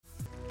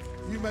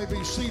may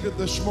be seated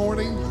this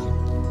morning.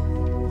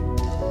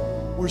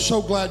 We're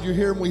so glad you're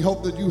here, and we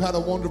hope that you had a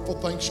wonderful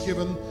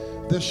Thanksgiving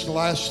this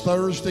last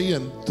Thursday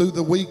and through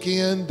the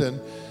weekend. And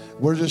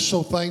we're just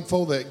so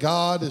thankful that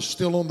God is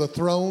still on the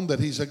throne, that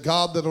He's a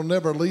God that will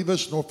never leave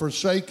us nor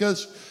forsake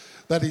us,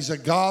 that He's a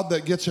God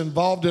that gets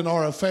involved in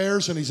our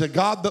affairs, and He's a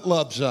God that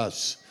loves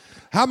us.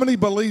 How many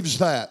believes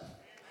that?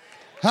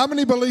 How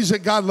many believes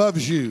that God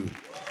loves you?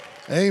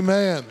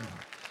 Amen.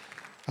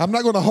 I'm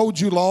not going to hold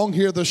you long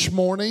here this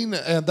morning,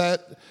 and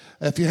that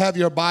if you have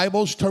your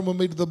Bibles, turn with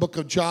me to the book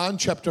of John,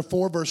 chapter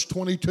 4, verse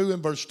 22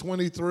 and verse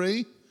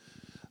 23.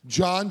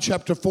 John,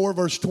 chapter 4,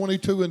 verse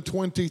 22 and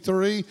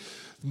 23.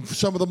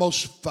 Some of the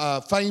most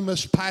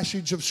famous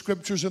passage of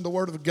scriptures in the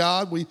Word of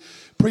God. We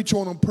preach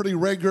on them pretty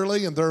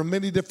regularly, and there are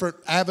many different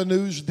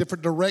avenues,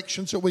 different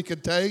directions that we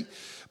could take.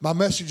 My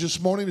message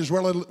this morning is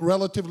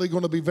relatively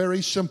going to be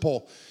very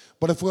simple,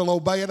 but if we'll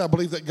obey it, I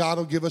believe that God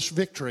will give us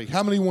victory.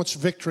 How many wants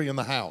victory in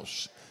the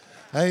house?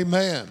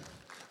 Amen.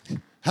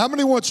 How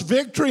many wants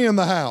victory in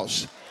the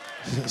house?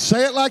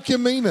 Say it like you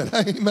mean it.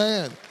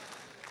 Amen.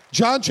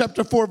 John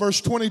chapter 4,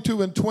 verse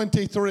 22 and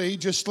 23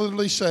 just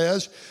literally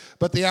says,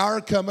 "But the hour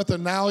cometh,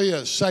 and now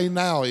is." Say,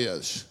 now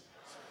is.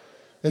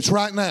 It's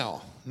right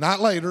now.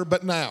 Not later,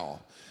 but now.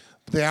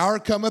 "The hour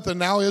cometh, and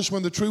now is,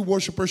 when the true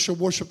worshipers shall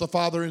worship the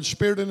Father in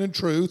spirit and in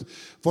truth,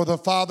 for the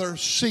Father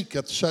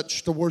seeketh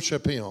such to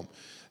worship Him."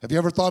 Have you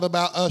ever thought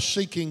about us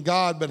seeking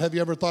God, but have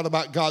you ever thought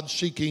about God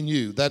seeking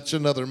you? That's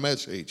another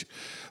message.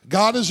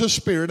 God is a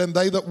spirit, and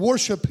they that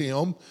worship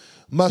Him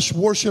must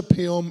worship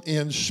Him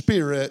in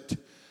spirit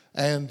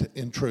and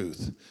in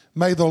truth.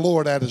 May the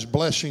Lord add His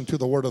blessing to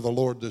the word of the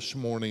Lord this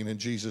morning in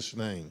Jesus'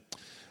 name.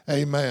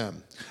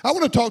 Amen. I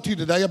want to talk to you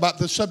today about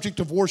the subject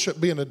of worship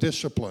being a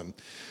discipline.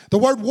 The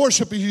word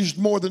worship is used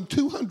more than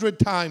 200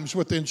 times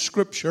within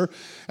Scripture.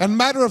 And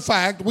matter of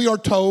fact, we are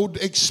told,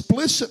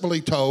 explicitly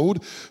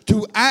told,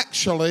 to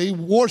actually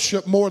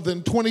worship more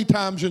than 20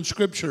 times in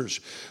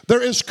Scriptures.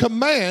 There is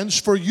commands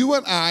for you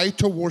and I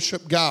to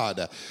worship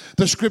God.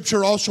 The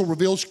Scripture also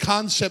reveals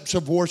concepts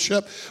of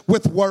worship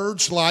with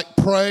words like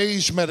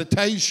praise,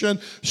 meditation,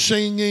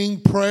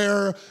 singing,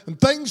 prayer, and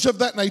things of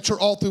that nature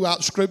all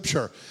throughout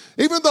Scripture.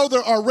 Even though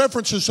there are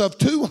references of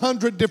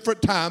 200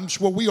 different times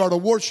where we are to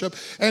worship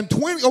and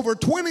over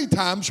 20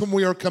 times when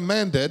we are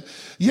commanded,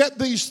 yet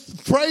these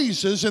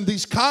phrases and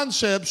these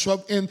concepts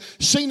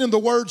seen in the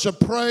words of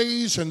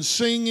praise and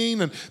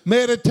singing and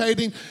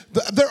meditating,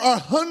 there are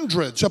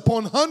hundreds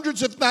upon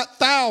hundreds, if not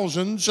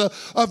thousands,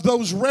 of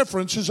those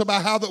references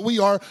about how that we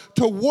are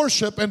to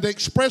worship and to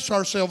express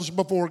ourselves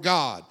before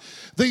God.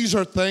 These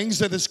are things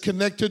that is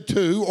connected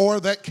to or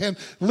that can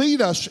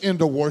lead us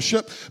into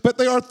worship, but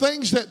they are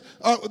things that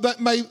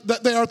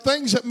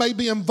may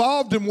be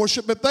involved in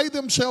worship, but they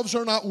themselves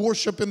are not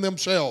worship in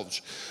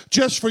themselves.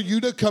 Just for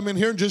you to come in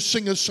here and just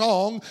sing a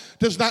song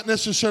does not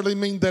necessarily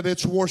mean that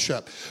it's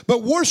worship.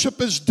 But worship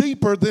is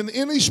deeper than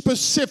any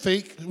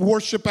specific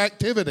worship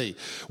activity.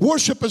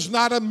 Worship is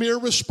not a mere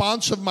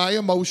response of my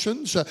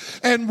emotions,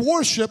 and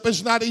worship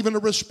is not even a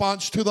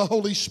response to the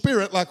Holy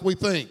Spirit like we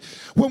think.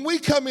 When we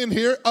come in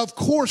here, of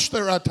course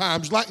there are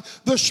times, like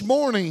this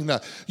morning,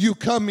 you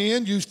come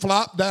in, you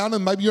flop down,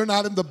 and maybe you're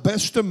not in the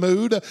best of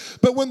mood,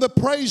 but when the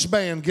praise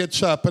band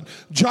gets up and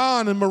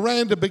John and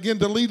Miranda begin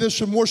to lead us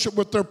in worship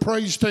with their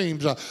praise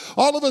teams,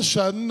 all of a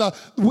sudden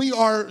we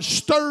are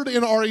stirred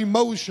in our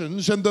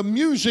emotions, and the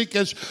music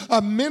is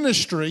a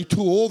ministry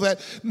tool that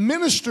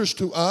ministers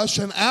to us,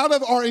 and out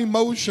of our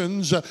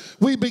emotions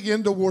we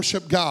begin to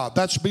worship God.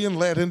 That's being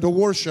led into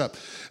worship.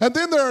 And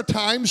then there are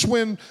times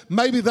when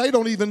maybe they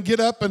don't even get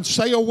up and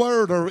say a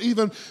word or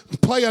even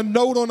play a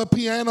note on a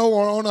piano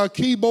or on a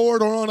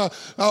keyboard or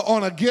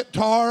on a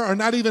guitar, or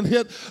not even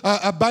hit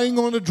a bang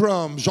on the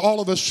drums. All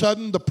of a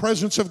sudden, the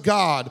presence of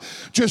God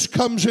just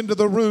comes into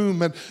the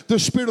room, and the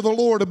Spirit of the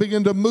Lord will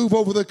begin to move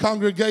over the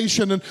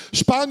congregation, and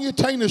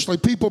spontaneously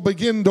people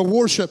begin to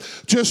worship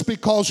just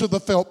because of the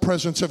felt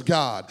presence of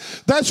God.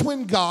 That's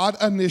when God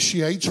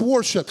initiates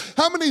worship.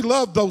 How many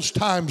love those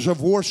times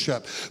of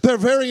worship? They're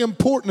very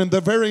important and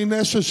they're very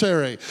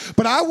necessary.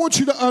 But I want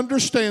you to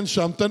understand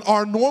something.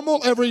 Our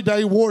normal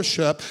everyday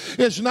worship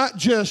is not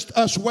just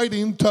us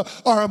waiting to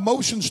our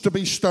emotions to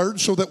be stirred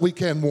so that we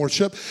can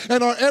worship.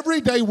 And our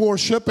everyday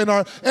worship and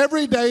our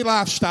everyday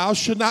lifestyle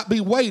should not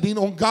be waiting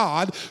on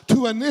God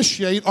to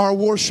initiate our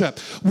worship.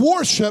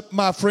 Worship,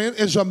 my friend,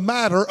 is a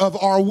matter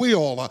of our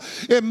will.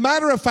 As a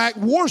matter of fact,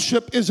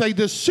 worship is a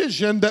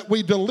decision that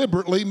we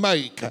deliberately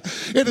make.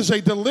 It is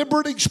a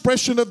deliberate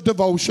expression of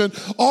devotion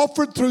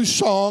offered through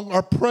song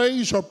or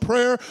praise or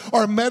prayer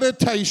or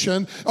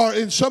meditation or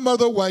in some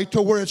other way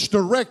to where it's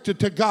directed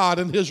to God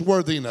and His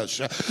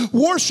worthiness.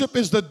 Worship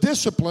is the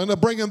discipline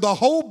of bringing the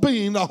whole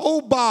being, the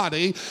whole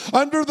body,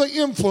 under the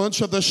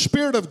influence of the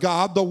Spirit of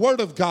God, the Word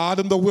of God,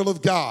 and the will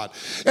of God.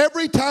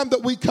 Every time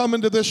that we come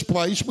into this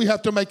place, we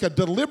have to make a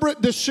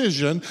deliberate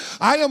decision.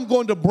 I am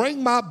going to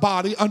bring my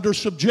body under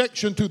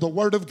subjection to the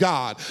Word of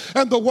God.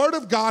 And the Word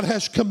of God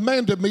has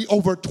commanded me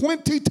over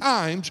 20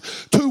 times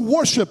to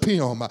worship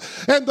Him.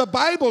 And the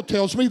Bible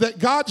tells me that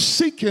God's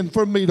seeking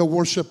for me to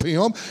worship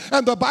Him.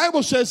 And the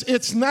Bible says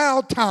it's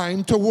now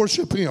time to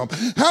worship Him.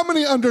 How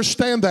many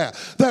understand that?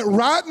 That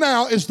right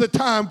now is the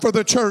time for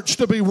the church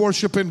to be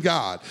worshiping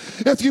God.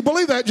 If you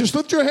believe that, just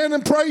lift your hand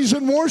and praise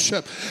and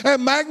worship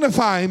and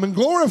magnify Him and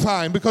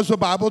glorify Him, because the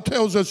Bible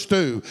tells us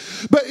to.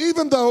 But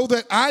even though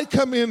that I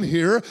come in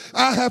here,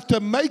 I have to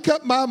make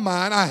up my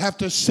mind. I have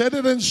to set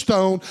it in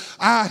stone.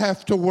 I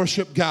have to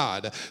worship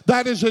God.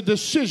 That is a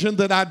decision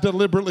that I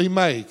deliberately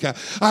make.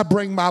 I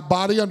bring my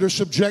body under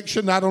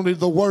subjection, not only to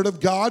the Word of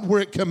God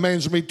where it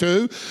commands me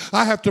to,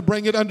 I have to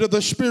bring it under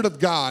the Spirit of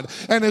God.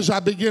 And as I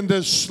begin to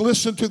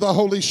listen to the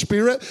Holy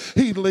Spirit,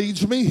 He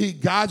leads me, He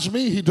guides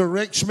me, He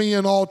directs me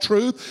in all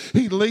truth.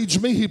 He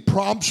leads me, He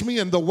prompts me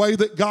in the way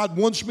that God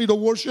wants me to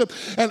worship.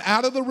 And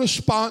out of the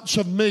response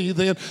of me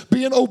then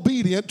being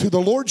obedient to the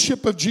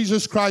Lordship of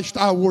Jesus Christ,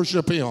 I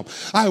worship Him.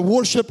 I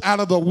worship out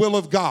of the will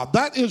of God.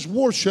 That is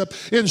worship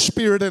in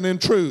spirit and in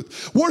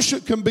truth.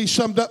 Worship can be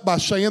summed up by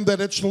saying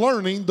that it's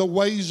learning the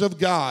ways of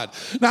God.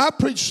 Now, I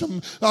preach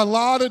a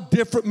lot of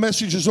different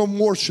messages on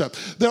worship.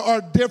 There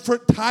are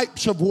different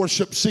types of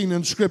worship seen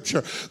in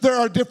Scripture. There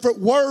are different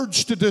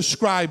words to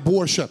describe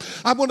worship.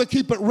 I'm going to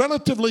keep it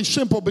relatively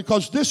simple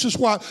because this is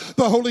what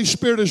the Holy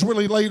Spirit has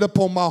really laid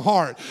upon my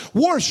heart.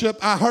 Worship,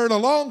 I heard a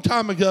long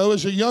time ago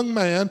as a young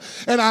man,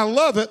 and I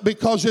love it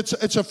because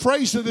it's a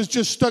phrase that has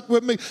just stuck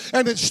with me,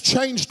 and it's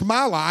changed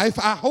my life.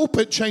 I hope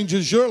it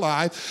changes your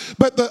life.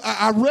 But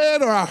I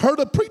read or I heard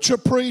a preacher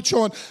preach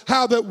on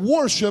how that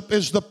worship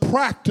is the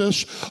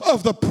practice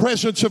of the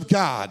presence of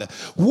God.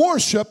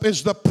 Worship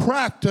is the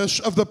practice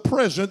of the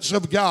presence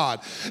of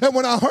God. And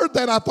when I heard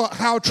that, I thought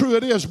how true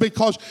it is,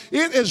 because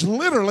it is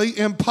literally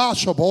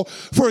impossible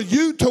for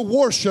you to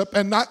worship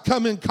and not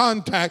come in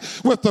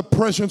contact with the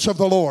presence of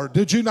the Lord.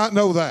 Did you not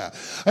know that?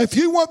 If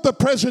you want the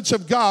presence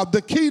of God,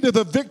 the key to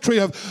the victory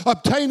of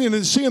obtaining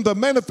and seeing the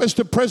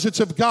manifested presence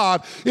of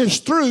God is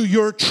through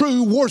your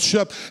true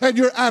worship and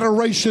your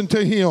adoration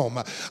to Him.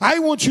 I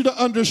want you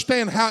to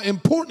understand how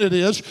important it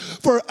is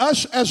for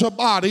us as a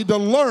body to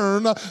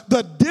learn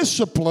the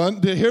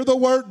discipline, to hear the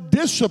word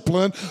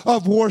discipline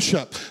of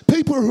worship.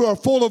 People who are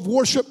full of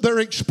worship, they're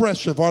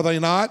expressive, are they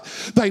not?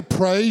 They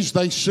praise,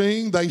 they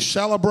sing, they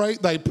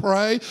celebrate, they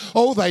pray.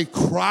 Oh, they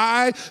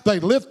cry, they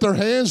lift their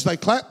hands, they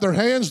clap their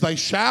hands, they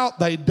shout,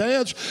 they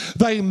dance,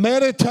 they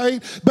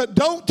meditate. But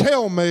don't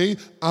tell me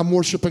I'm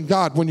worshiping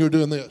God when you're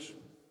doing this.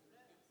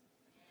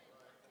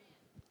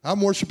 I'm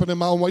worshiping in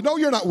my own way. No,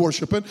 you're not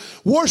worshiping.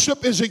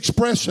 Worship is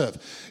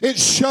expressive. It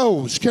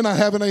shows. Can I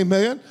have an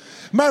amen?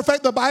 Matter of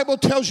fact, the Bible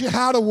tells you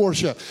how to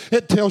worship.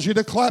 It tells you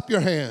to clap your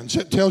hands.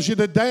 It tells you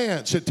to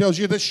dance. It tells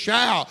you to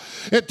shout.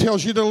 It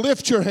tells you to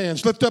lift your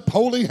hands. Lift up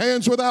holy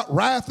hands without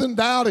wrath and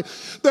doubting.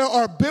 There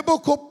are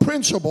biblical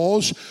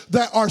principles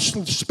that are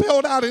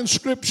spelled out in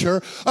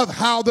Scripture of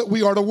how that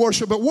we are to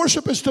worship. But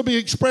worship is to be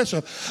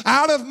expressive.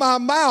 Out of my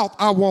mouth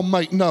I will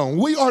make known.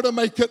 We are to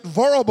make it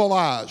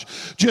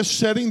verbalized. Just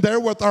sitting there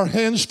with our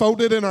hands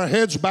folded and our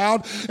heads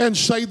bowed and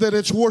say that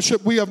it's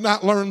worship, we have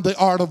not learned the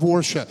art of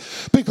worship.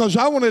 Because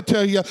I want to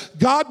tell you,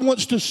 God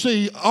wants to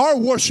see our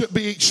worship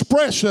be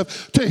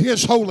expressive to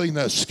His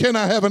holiness. Can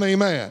I have an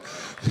amen?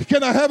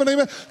 Can I have an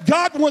amen?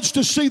 God wants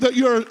to see that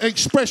your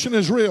expression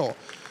is real.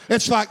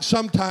 It's like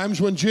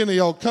sometimes when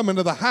Jenny will come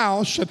into the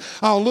house and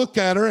I'll look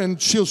at her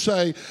and she'll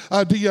say,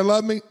 do you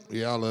love me?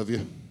 Yeah, I love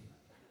you.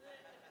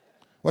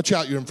 Watch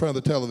out, you're in front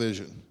of the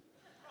television.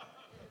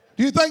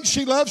 Do you think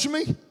she loves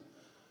me?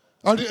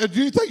 Or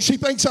do you think she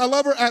thinks I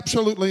love her?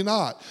 Absolutely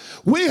not.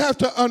 We have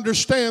to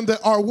understand that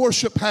our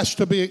worship has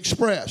to be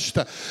expressed.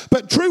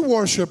 But true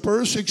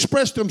worshipers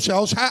express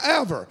themselves.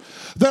 However,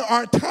 there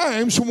are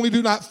times when we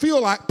do not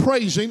feel like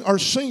praising or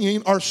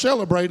singing or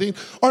celebrating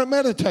or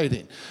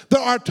meditating.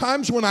 There are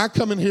times when I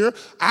come in here,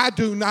 I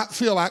do not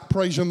feel like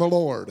praising the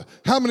Lord.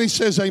 How many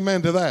says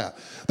amen to that?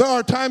 There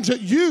are times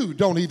that you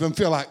don't even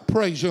feel like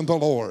praising the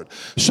Lord.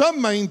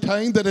 Some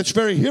maintain that it's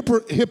very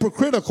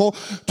hypocritical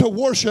to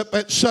worship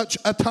at such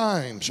a time.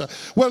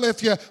 Well,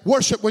 if you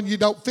worship when you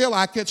don't feel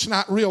like it's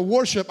not real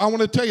worship, I want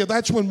to tell you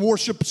that's when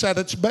worship's at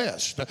its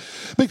best.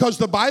 Because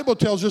the Bible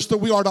tells us that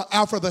we are to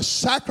offer the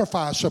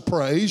sacrifice of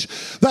praise,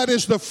 that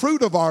is the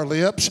fruit of our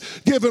lips,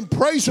 giving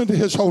praise unto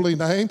His holy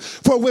name,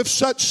 for with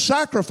such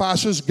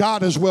sacrifices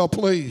God is well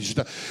pleased.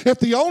 If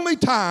the only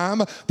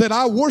time that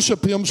I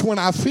worship Him is when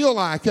I feel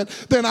like it,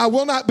 then I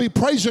will not be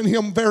praising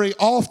Him very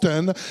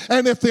often.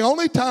 And if the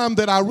only time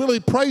that I really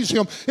praise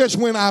Him is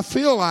when I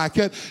feel like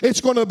it,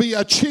 it's going to be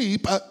a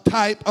cheap,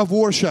 type of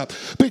worship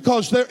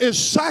because there is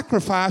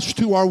sacrifice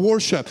to our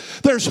worship.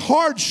 There's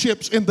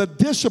hardships in the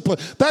discipline.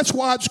 That's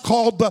why it's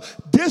called the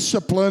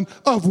discipline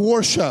of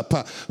worship.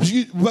 But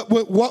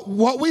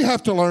what we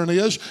have to learn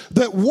is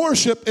that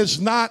worship is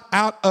not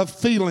out of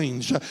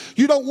feelings.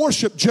 You don't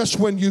worship just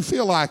when you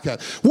feel like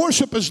it.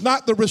 Worship is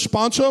not the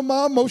response of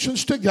my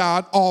emotions to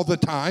God all the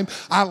time.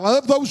 I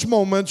love those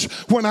moments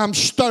when I'm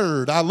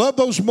stirred. I love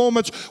those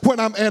moments when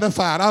I'm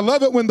edified. I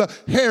love it when the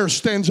hair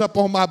stands up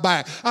on my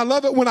back. I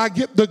love it when I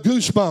get the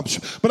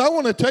goosebumps. But I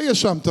want to tell you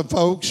something,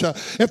 folks.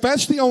 If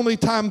that's the only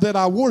time that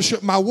I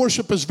worship, my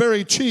worship is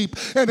very cheap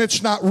and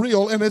it's not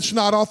real and it's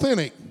not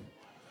authentic.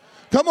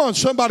 Come on,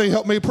 somebody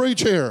help me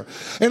preach here.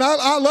 And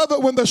I love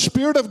it when the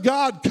Spirit of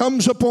God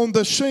comes upon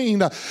the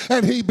scene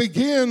and He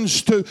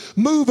begins to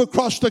move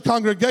across the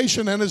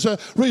congregation. And as a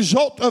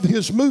result of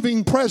His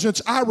moving presence,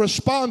 I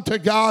respond to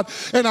God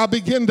and I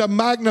begin to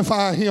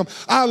magnify Him.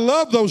 I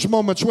love those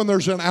moments when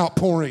there's an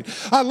outpouring.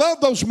 I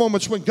love those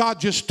moments when God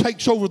just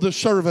takes over the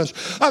service.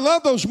 I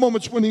love those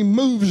moments when He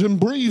moves and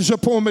breathes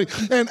upon me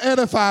and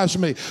edifies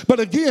me. But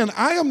again,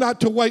 I am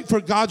not to wait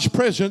for God's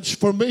presence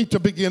for me to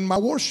begin my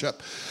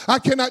worship. I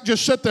cannot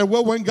just sit there.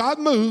 Well, when God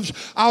moves,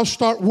 I'll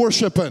start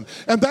worshiping.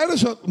 And that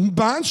is a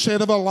mindset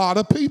of a lot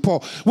of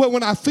people. Well,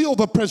 when I feel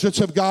the presence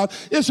of God,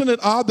 isn't it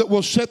odd that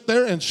we'll sit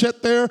there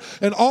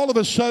and all of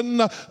a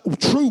sudden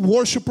true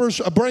worshipers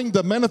bring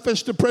the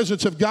manifested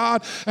presence of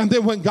God, and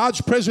then when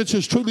God's presence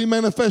is truly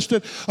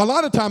manifested, a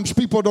lot of times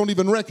people don't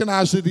even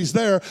recognize that He's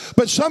there,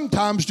 but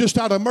sometimes just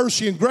out of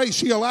mercy and grace,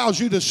 He allows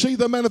you to see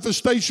the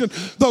manifestation,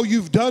 though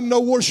you've done no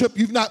worship,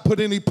 you've not put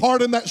any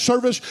part in that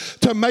service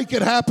to make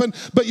it happen,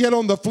 but yet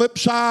on the flip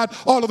side,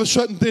 all of a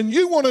sudden, then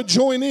you want to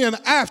join in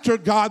after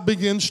God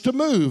begins to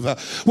move.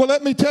 Well,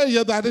 let me tell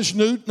you, that is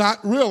not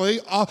really.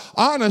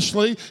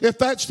 Honestly, if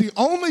that's the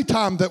only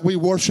time that we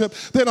worship,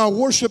 then our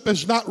worship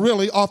is not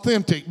really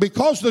authentic.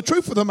 Because the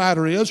truth of the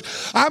matter is,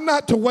 I'm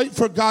not to wait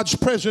for God's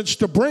presence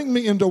to bring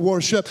me into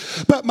worship,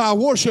 but my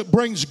worship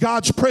brings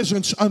God's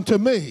presence unto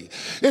me.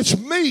 It's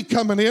me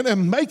coming in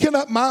and making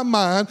up my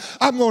mind.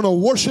 I'm going to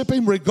worship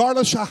Him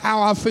regardless of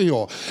how I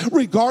feel,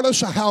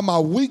 regardless of how my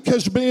week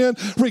has been,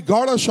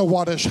 regardless of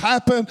what has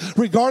happened,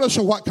 regardless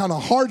of what kind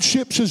of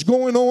hardships is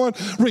going on,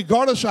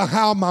 regardless of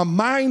how my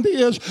mind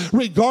is,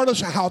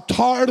 regardless of how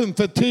tired and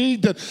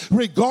fatigued, and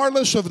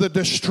regardless of the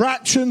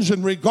distractions,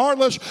 and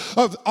regardless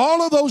of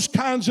all of those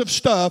kinds of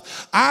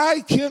stuff,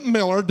 I, Kent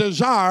Miller,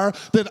 desire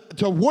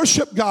to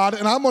worship God,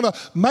 and I'm going to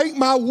make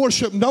my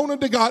worship known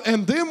unto God,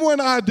 and then when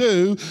I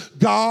do,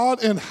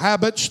 God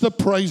inhabits the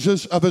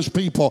praises of His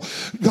people.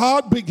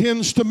 God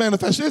begins to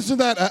manifest. Isn't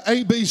that an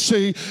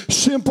ABC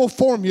simple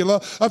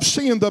formula of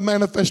seeing the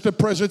manifested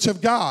presence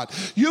of God?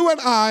 You and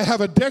I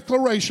have a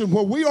declaration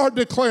where we are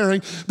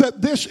declaring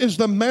that this is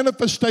the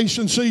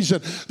manifestation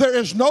season. There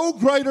is no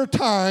greater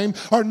time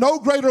or no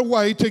greater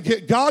way to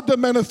get God to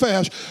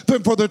manifest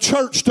than for the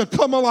church to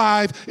come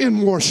alive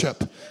in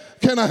worship.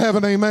 Can I have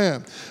an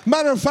amen?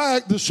 Matter of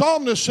fact, the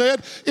psalmist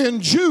said,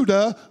 in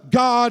Judah,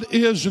 God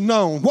is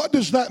known. What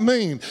does that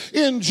mean?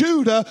 In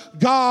Judah,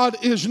 God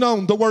is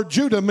known. The word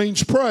Judah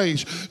means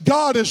praise.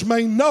 God is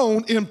made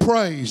known in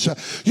praise.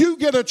 You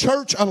get a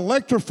church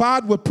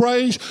electrified with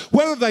praise,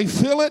 whether they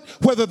feel it,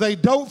 whether they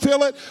don't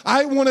feel it.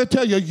 I want to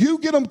tell you, you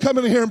get them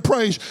coming in here and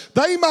praise.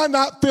 They might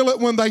not feel it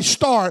when they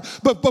start,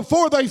 but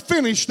before they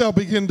finish, they'll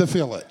begin to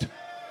feel it.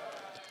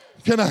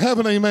 Can I have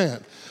an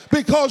amen?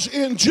 Because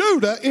in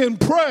Judah, in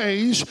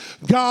praise,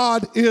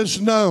 God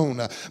is known.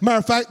 Matter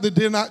of fact,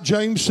 did not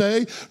James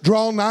say,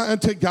 draw nigh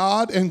unto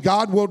God and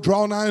God will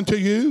draw nigh unto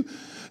you?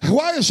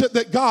 Why is it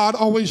that God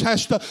always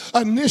has to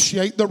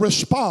initiate the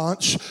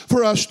response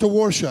for us to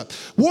worship?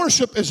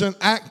 Worship is an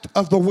act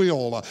of the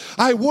will.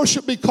 I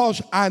worship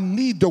because I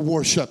need to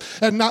worship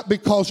and not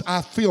because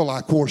I feel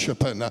like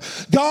worshiping.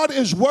 God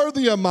is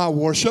worthy of my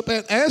worship,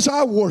 and as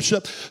I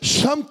worship,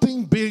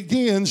 something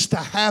begins to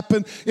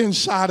happen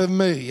inside of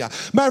me.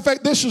 Matter of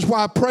fact, this is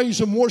why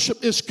praise and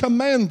worship is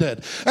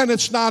commanded, and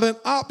it's not an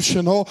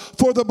optional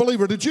for the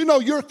believer. Did you know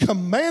you're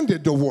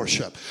commanded to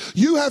worship?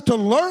 You have to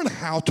learn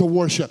how to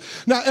worship.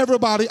 Now,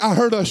 everybody, I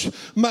heard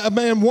a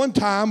man one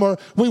time, or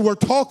we were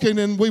talking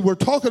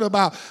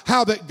about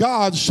how that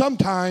God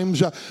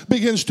sometimes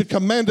begins to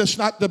command us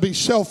not to be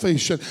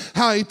selfish, and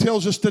how He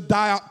tells us to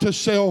die out to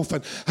self,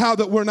 and how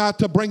that we're not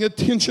to bring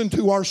attention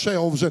to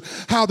ourselves, and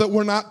how that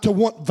we're not to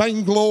want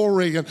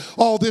vainglory and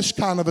all this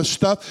kind of a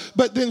stuff.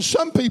 But then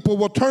some people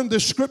will turn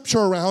this scripture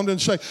around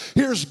and say,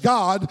 here's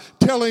God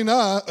telling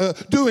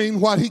us,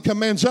 doing what He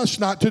commands us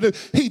not to do.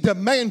 He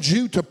demands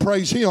you to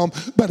praise Him,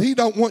 but He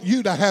don't want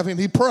you to have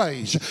any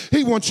praise.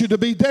 He wants you to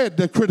be dead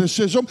to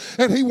criticism,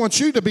 and He wants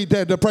you to be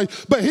dead to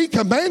praise, but He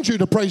commands you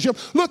to praise Him.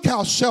 Look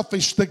how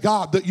selfish the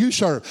God that you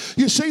serve.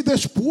 You see,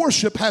 this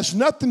worship has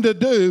nothing to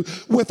do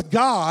with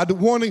God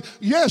wanting,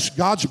 yes,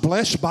 God's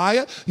blessed by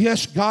it.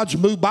 Yes, God's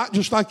moved by it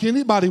just like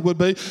anybody would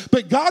be,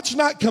 but God's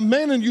not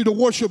commanding you to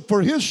worship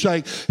for His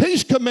sake.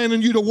 He's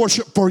commanding you to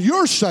worship for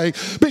your sake,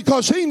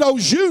 because He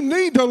knows you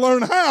need to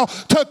learn how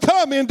to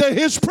come into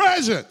His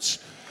presence.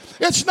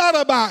 It's not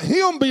about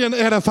him being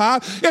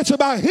edified. It's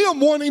about him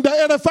wanting to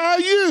edify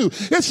you.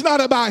 It's not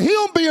about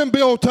him being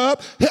built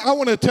up. I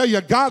want to tell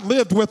you, God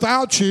lived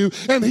without you,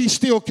 and he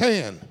still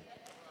can.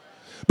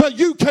 But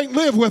you can't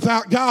live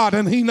without God,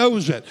 and he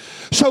knows it.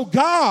 So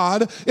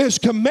God is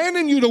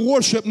commanding you to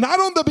worship, not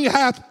on the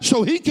behalf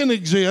so he can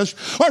exist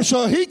or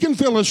so he can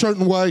feel a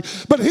certain way,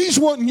 but he's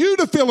wanting you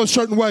to feel a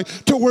certain way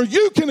to where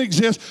you can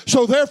exist.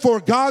 So therefore,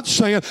 God's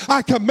saying,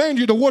 I command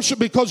you to worship,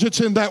 because it's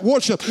in that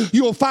worship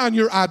you'll find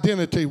your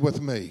identity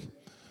with me.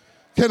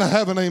 Can I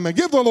have an amen?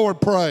 Give the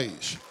Lord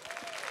praise.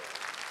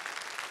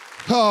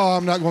 Oh,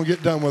 I'm not going to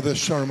get done with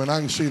this sermon. I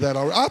can see that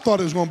already. I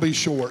thought it was going to be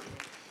short.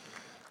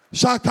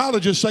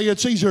 Psychologists say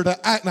it's easier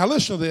to act. Now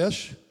listen to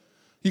this.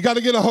 You got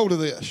to get a hold of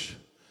this.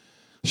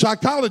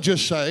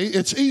 Psychologists say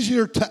it's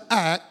easier to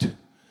act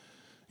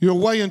your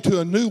way into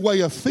a new way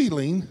of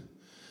feeling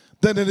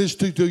than it is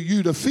to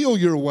you to feel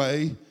your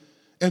way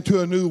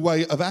into a new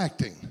way of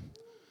acting.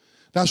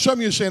 Now some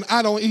of you are saying,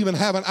 I don't even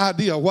have an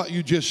idea what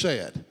you just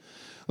said.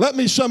 Let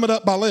me sum it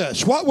up by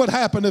this. What would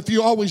happen if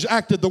you always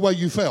acted the way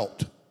you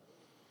felt?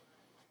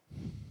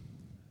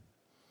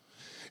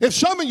 If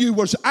some of you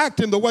was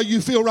acting the way you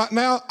feel right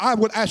now, I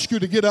would ask you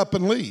to get up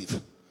and leave,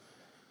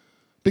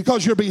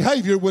 because your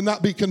behavior would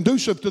not be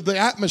conducive to the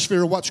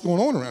atmosphere of what's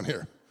going on around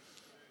here.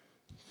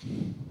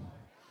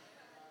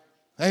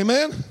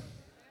 Amen?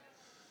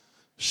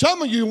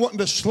 Some of you wanting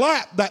to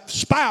slap that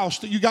spouse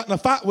that you got in a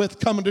fight with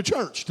coming to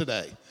church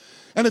today.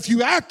 And if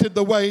you acted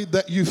the way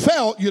that you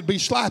felt, you'd be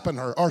slapping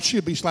her, or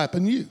she'd be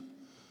slapping you.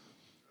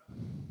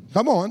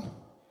 Come on.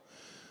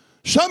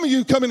 Some of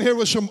you come in here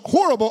with some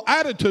horrible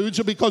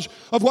attitudes because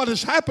of what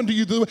has happened to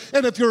you.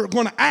 And if you're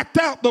going to act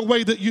out the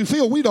way that you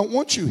feel, we don't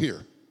want you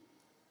here.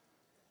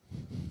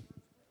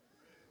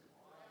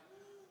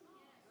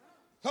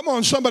 Come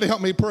on, somebody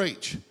help me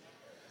preach.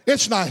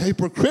 It's not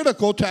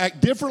hypocritical to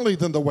act differently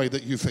than the way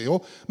that you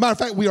feel. Matter of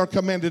fact, we are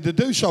commanded to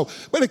do so.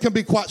 But it can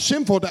be quite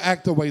sinful to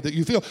act the way that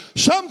you feel.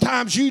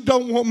 Sometimes you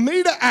don't want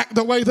me to act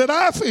the way that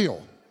I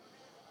feel.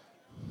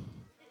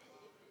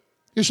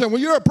 You say, well,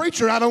 you're a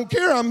preacher. I don't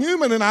care. I'm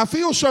human and I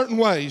feel certain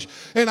ways.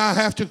 And I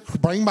have to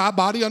bring my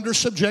body under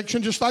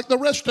subjection just like the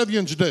rest of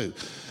you do.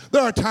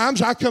 There are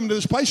times I come to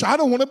this place, I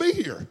don't want to be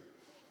here.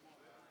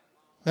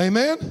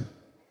 Amen?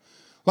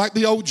 Like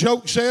the old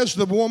joke says,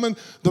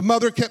 the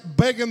mother kept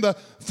begging the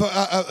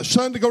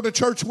son to go to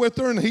church with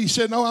her, and he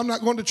said, no, I'm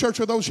not going to church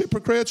with those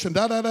hypocrites, and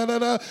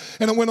da-da-da-da-da.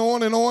 And it went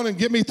on, and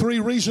give me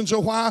 3 reasons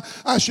of why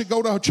I should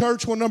go to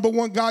church. Well, number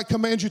 1, God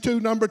commands you to.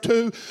 Number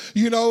 2,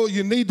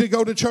 you need to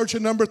go to church.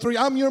 And number 3,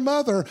 I'm your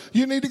mother.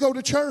 You need to go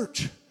to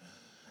church.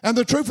 And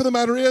the truth of the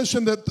matter is,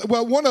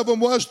 one of them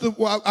was,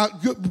 I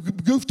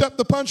goofed up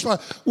the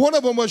punchline. One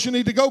of them was, you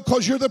need to go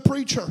because you're the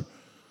preacher.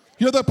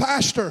 You're the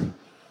pastor.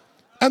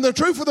 And the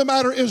truth of the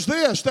matter is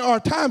this. There are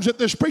times that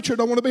this preacher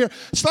don't want to be here.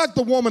 It's like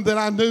the woman that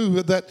I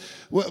knew that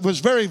was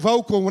very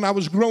vocal when I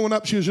was growing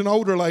up. She was an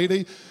older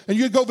lady. And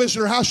you'd go visit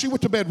her house. She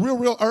went to bed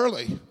real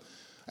early.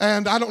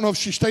 And I don't know if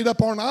she stayed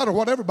up all night or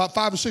whatever. About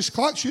 5 or 6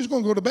 o'clock, she was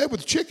going to go to bed with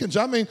the chickens.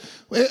 I mean,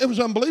 it was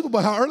unbelievable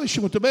how early she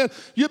went to bed.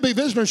 You'd be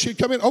visiting her. She'd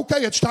come in.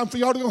 Okay, it's time for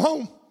y'all to go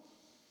home.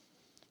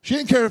 She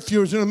didn't care if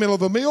you was in the middle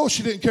of a meal.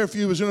 She didn't care if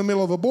you was in the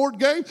middle of a board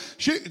game.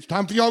 It's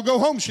time for y'all to go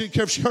home. She didn't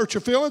care if she hurt your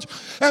feelings.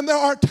 And there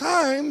are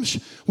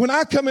times when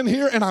I come in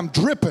here and I'm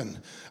dripping.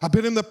 I've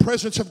been in the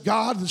presence of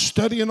God and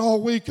studying all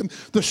week, and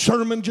the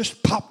sermon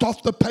just popped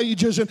off the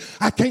pages, and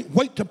I can't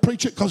wait to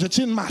preach it because it's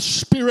in my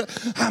spirit.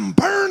 I'm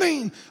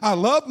burning. I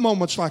love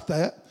moments like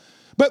that.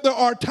 But there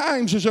are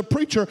times as a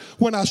preacher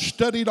when I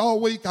studied all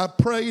week, I've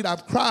prayed,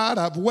 I've cried,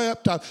 I've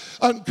wept, I've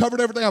uncovered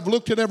everything, I've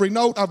looked at every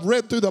note, I've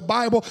read through the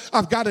Bible,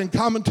 I've got in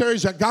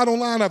commentaries, I've got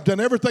online, I've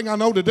done everything I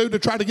know to do to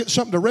try to get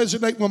something to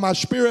resonate with my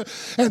spirit,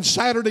 and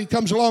Saturday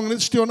comes along and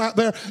it's still not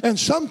there. And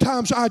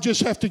sometimes I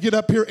just have to get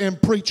up here and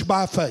preach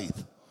by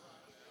faith.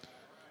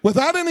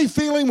 Without any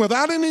feeling,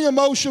 without any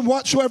emotion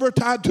whatsoever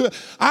tied to it.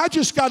 I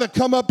just got to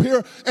come up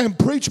here and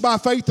preach by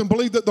faith and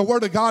believe that the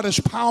Word of God is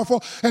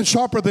powerful and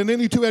sharper than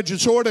any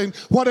two-edged sword, and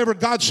whatever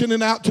God's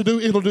sending out to do,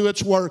 it'll do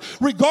its work.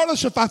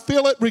 Regardless if I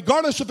feel it,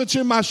 regardless if it's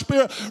in my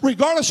spirit,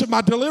 regardless if my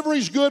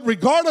delivery's good,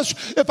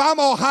 regardless if I'm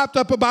all hyped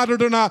up about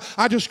it or not,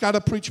 I just got to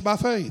preach by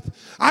faith.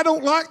 I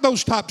don't like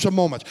those types of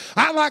moments.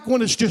 I like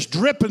when it's just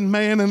dripping,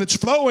 man, and it's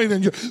flowing,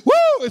 and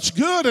it's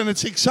good and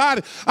it's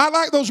exciting. I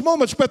like those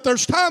moments, but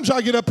there's times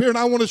I get up here and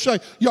I want to say,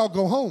 y'all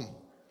go home.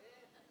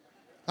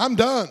 I'm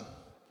done.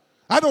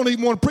 I don't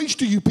even want to preach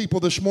to you people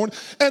this morning.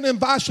 And then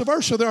vice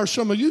versa. There are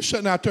some of you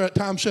sitting out there at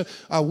times saying,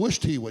 I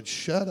wished he would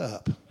shut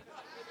up.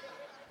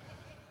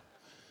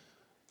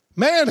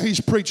 Man, he's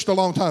preached a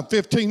long time,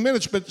 15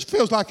 minutes, but it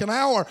feels like an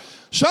hour.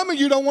 Some of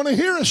you don't want to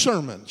hear a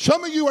sermon.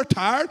 Some of you are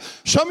tired.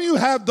 Some of you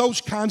have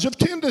those kinds of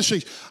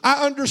tendencies.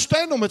 I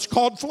understand them. It's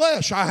called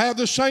flesh. I have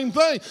the same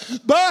thing.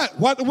 But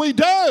what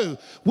do?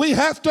 We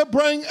have to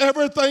bring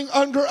everything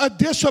under a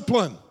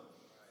discipline.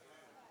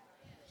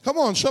 Come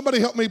on,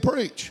 somebody help me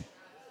preach.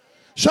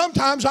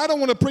 Sometimes I don't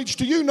want to preach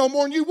to you no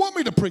more than you want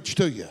me to preach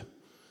to you.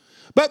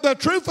 But the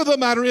truth of the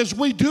matter is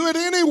we do it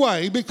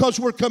anyway because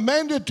we're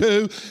commanded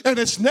to, and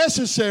it's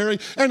necessary,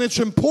 and it's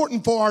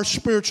important for our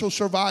spiritual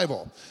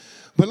survival.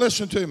 But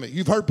listen to me.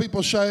 You've heard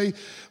people say,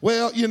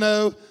 well,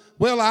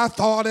 I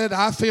thought it,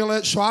 I feel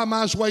it, so I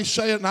might as well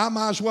say it, and I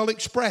might as well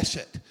express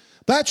it.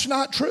 That's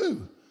not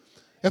true.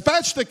 If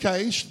that's the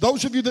case,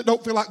 those of you that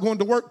don't feel like going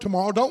to work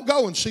tomorrow, don't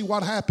go and see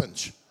what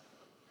happens.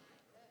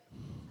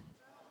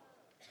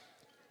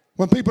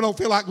 When people don't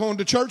feel like going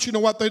to church, you know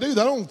what they do?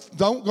 They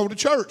don't go to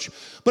church.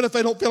 But if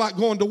they don't feel like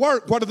going to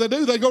work, what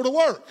do? They go to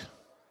work.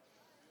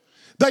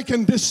 They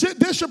can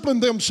discipline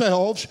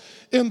themselves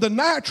in the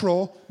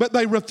natural, but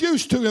they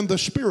refuse to in the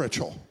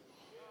spiritual.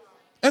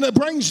 And it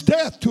brings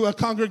death to a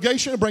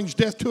congregation. It brings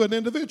death to an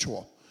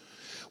individual.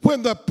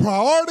 When the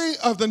priority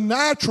of the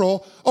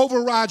natural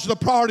overrides the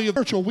priority of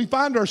the spiritual, we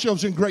find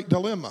ourselves in great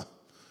dilemma.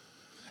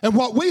 And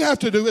what we have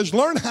to do is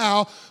learn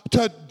how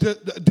to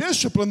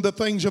discipline the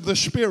things of the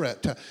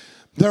Spirit.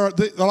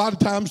 A lot of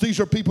times these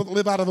are people that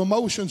live out of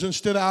emotions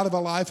instead of out of a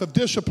life of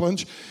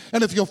disciplines.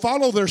 And if you'll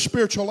follow their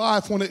spiritual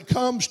life, when it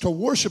comes to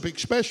worship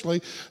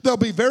especially, they'll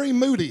be very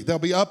moody. They'll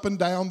be up and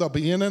down. They'll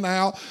be in and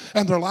out.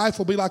 And their life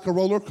will be like a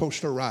roller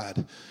coaster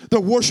ride. Their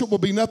worship will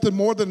be nothing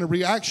more than a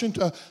reaction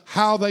to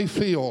how they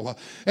feel.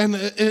 And,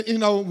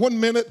 1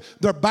 minute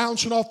they're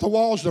bouncing off the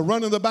walls. They're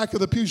running the back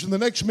of the pews. And the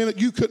next minute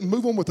you couldn't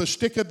move them with a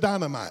stick of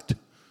dynamite.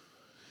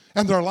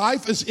 And their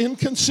life is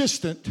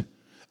inconsistent.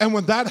 And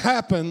when that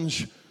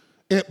happens,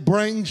 it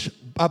brings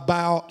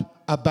about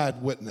a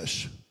bad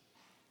witness.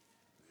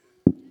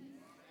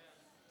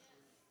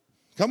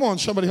 Come on,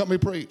 somebody help me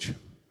preach.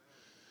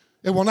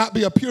 It will not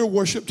be a pure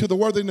worship to the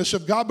worthiness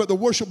of God, but the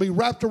worship will be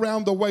wrapped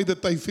around the way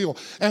that they feel.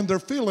 And their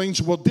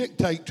feelings will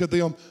dictate to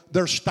them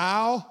their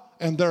style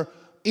and their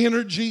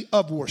energy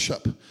of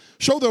worship.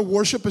 So their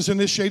worship is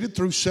initiated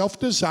through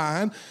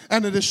self-design,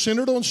 and it is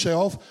centered on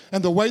self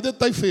and the way that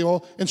they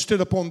feel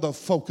instead upon the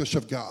focus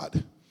of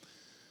God.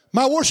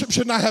 My worship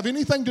should not have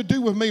anything to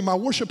do with me. My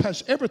worship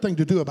has everything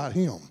to do about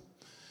Him.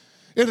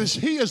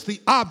 He is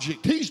the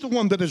object. He's the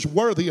one that is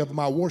worthy of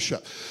my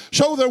worship.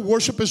 So their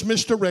worship is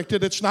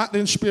misdirected. It's not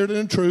in spirit and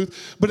in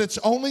truth, but it's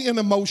only in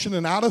emotion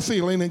and out of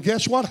feeling. And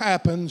guess what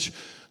happens?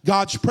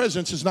 God's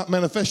presence is not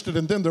manifested,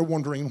 and then they're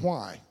wondering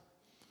why.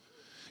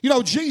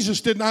 Jesus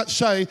did not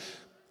say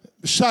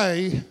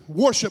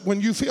worship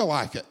when you feel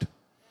like it.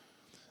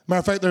 Matter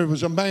of fact, there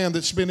was a man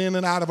that's been in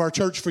and out of our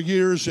church for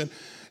years,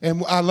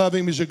 and I love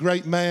him. He's a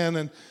great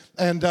man,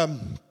 and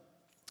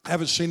I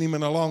haven't seen him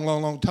in a long,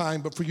 long, long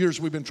time, but for years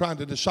we've been trying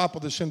to disciple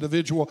this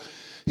individual.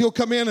 He'll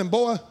come in, and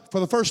boy, for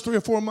the first 3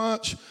 or 4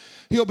 months,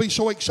 he'll be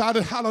so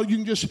excited.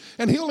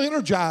 And he'll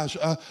energize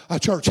a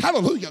church.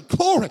 Hallelujah,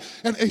 glory.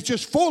 And it's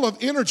just full of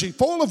energy,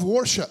 full of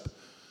worship.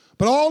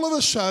 But all of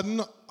a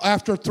sudden,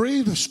 after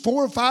 3 to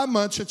 4 or 5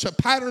 months, it's a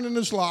pattern in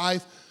his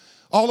life.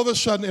 All of a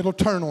sudden, it'll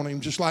turn on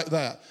him just like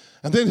that.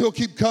 And then he'll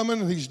keep coming,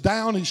 and he's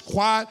down, he's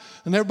quiet,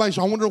 and everybody's,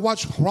 I wonder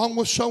what's wrong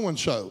with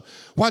so-and-so.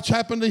 What's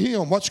happened to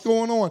him? What's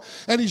going on?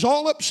 And he's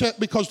all upset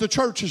because the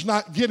church is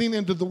not getting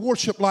into the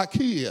worship like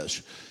he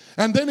is.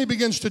 And then he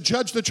begins to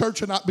judge the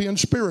church for not being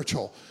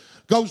spiritual.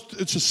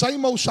 It's the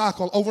same old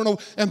cycle over and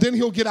over. And then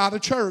he'll get out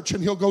of church,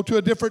 and he'll go to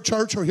a different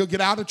church, or he'll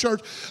get out of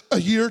church. A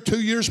year, 2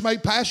 years may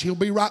pass, he'll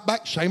be right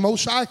back, same old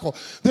cycle.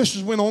 This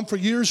has went on for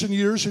years and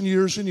years and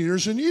years and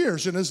years and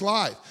years in his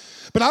life.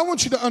 But I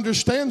want you to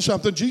understand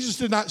something. Jesus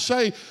did not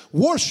say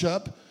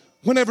worship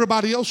when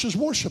everybody else is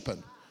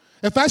worshiping.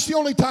 If that's the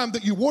only time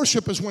that you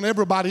worship is when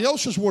everybody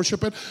else is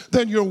worshiping,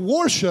 then your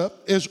worship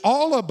is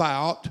all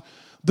about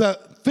the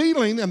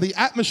feeling and the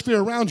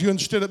atmosphere around you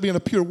instead of being a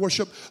pure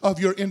worship of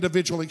your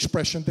individual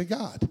expression to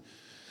God.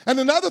 And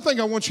another thing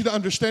I want you to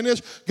understand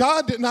is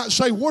God did not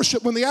say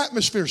worship when the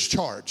atmosphere is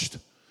charged.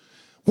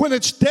 When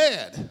it's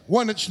dead,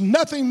 when it's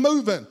nothing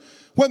moving,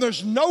 when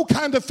there's no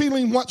kind of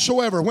feeling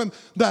whatsoever, when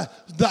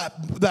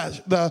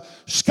the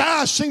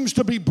sky seems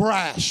to be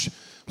brass,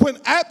 when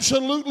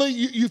absolutely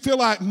you feel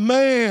like,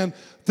 man,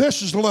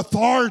 this is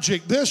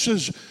lethargic, this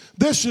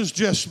is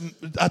just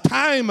a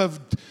time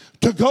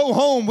to go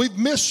home, we've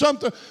missed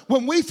something.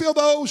 When we feel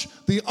those,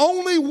 the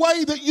only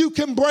way that you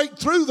can break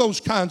through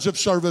those kinds of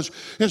service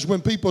is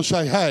when people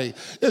say, hey,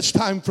 it's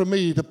time for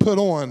me to put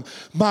on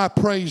my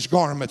praise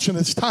garments, and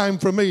it's time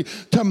for me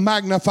to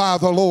magnify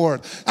the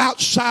Lord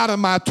outside of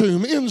my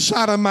tomb,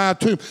 inside of my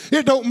tomb.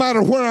 It don't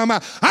matter where I'm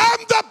at. I'm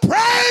to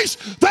praise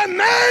the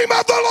name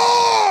of the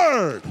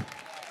Lord.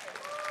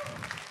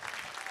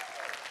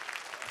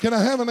 Can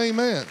I have an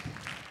amen?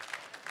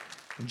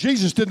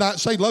 Jesus did not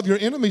say love your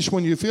enemies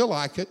when you feel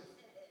like it.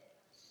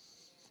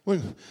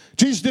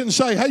 Jesus didn't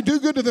say, hey, do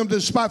good to them that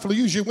despitefully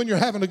use you when you're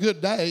having a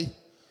good day.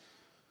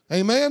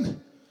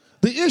 Amen?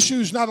 The issue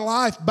is not a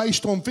life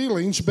based on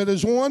feelings, but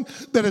is one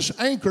that is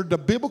anchored to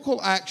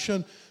biblical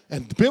action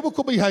and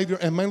biblical behavior,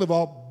 and mainly of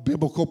all,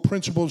 biblical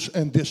principles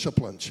and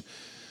disciplines.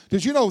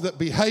 Did you know that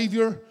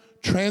behavior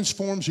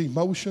transforms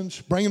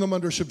emotions, bringing them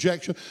under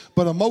subjection,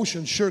 but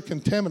emotions sure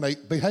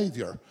contaminate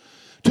behavior?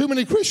 Too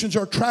many Christians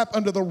are trapped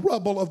under the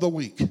rubble of the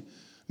weak.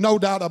 No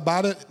doubt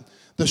about it.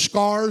 The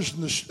scars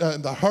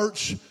and the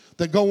hurts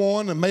that go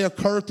on and may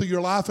occur through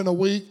your life in a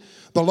week.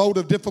 The load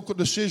of difficult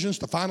decisions,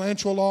 the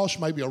financial loss,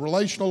 maybe a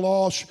relational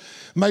loss,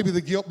 maybe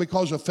the guilt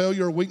because of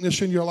failure or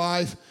weakness in your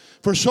life.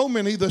 For so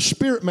many, the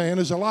spirit man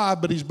is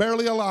alive, but he's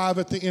barely alive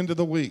at the end of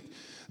the week.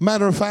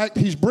 Matter of fact,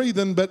 he's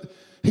breathing, but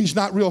he's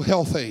not real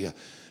healthy.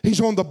 He's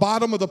on the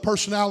bottom of the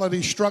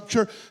personality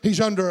structure. He's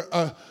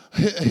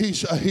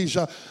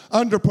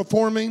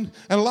underperforming.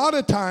 And a lot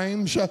of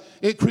times,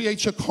 it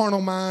creates a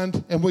carnal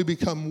mind, and we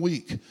become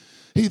weak.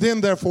 He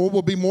then, therefore,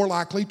 will be more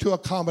likely to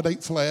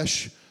accommodate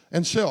flesh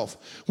and self.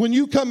 When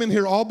you come in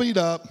here all beat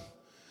up,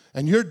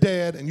 and you're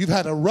dead, and you've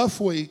had a rough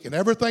week, and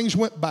everything's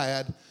went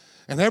bad,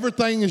 and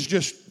everything is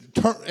just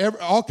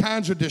all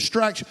kinds of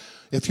distractions,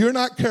 if you're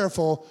not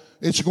careful,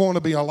 it's going to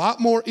be a lot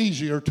more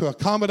easier to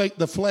accommodate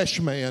the flesh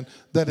man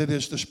than it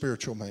is the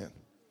spiritual man.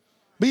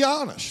 Be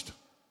honest.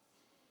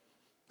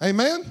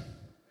 Amen?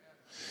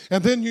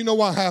 And then you know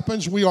what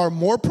happens. We are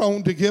more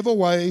prone to give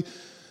away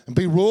and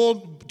be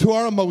ruled to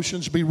our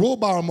emotions, be ruled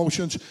by our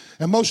emotions,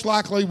 and most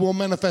likely will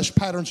manifest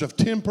patterns of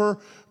temper,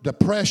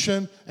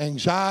 depression,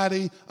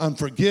 anxiety,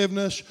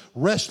 unforgiveness,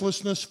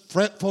 restlessness,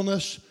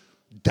 fretfulness,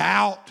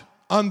 doubt,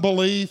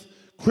 unbelief,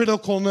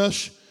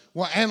 criticalness.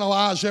 We'll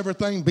analyze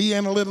everything, be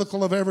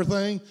analytical of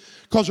everything,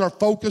 because our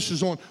focus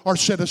is on our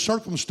set of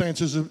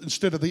circumstances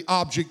instead of the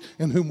object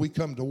in whom we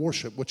come to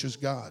worship, which is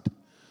God.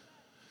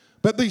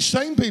 But these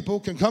same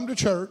people can come to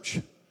church,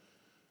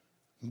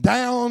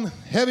 down,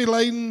 heavy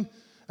laden,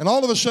 and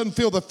all of a sudden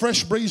feel the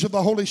fresh breeze of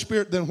the Holy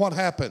Spirit. Then what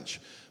happens?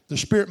 The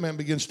spirit man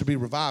begins to be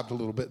revived a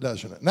little bit,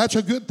 doesn't it? And that's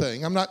a good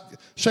thing. I'm not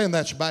saying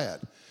that's bad.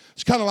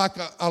 It's kind of like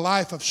a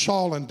life of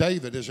Saul and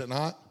David, is it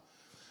not?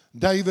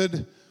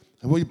 David,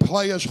 we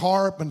play his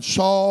harp, and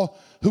Saul,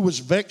 who was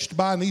vexed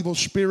by an evil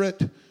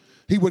spirit,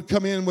 he would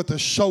come in with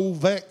his soul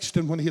vexed,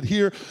 and when he'd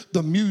hear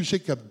the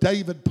music of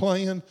David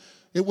playing,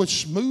 it would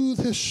smooth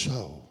his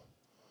soul.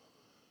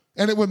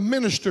 And it would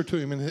minister to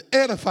him and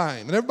edify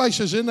him. And everybody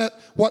says, isn't that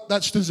what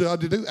that's designed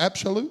to do?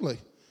 Absolutely.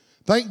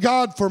 Thank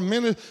God for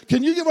ministry.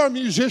 Can you give our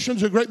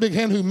musicians a great big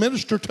hand who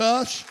minister to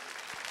us?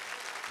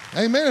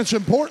 Amen. It's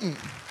important.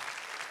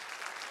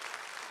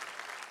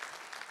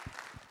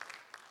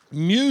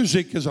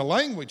 Music is a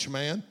language,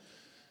 man.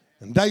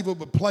 And David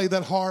would play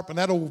that harp, and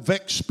that old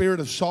vexed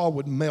spirit of Saul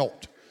would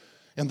melt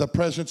in the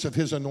presence of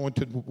his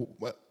anointed,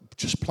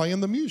 just playing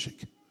the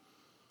music.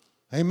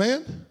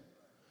 Amen?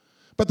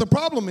 But the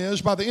problem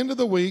is, by the end of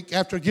the week,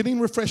 after getting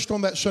refreshed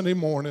on that Sunday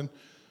morning,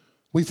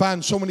 we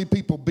find so many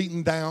people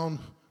beaten down,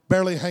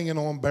 barely hanging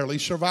on, barely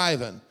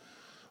surviving.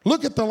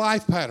 Look at the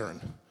life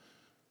pattern.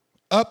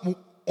 Up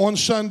on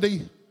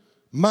Sunday,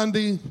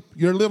 Monday,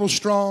 you're a little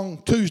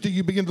strong. Tuesday,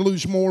 you begin to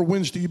lose more.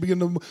 Wednesday,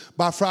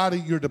 by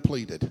Friday, you're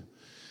depleted.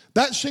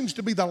 That seems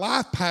to be the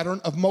life pattern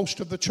of most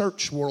of the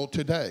church world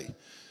today.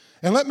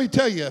 And let me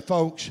tell you,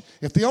 folks,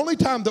 if the only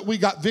time that we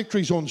got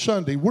victories on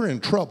Sunday, we're in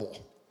trouble.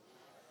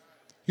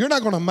 You're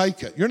not going to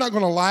make it. You're not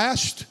going to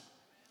last.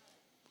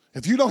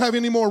 If you don't have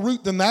any more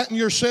root than that in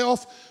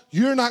yourself,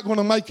 you're not going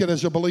to make it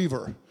as a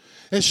believer,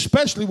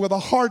 especially with the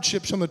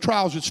hardships and the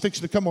trials that's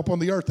fixing to come up on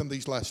the earth in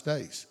these last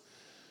days.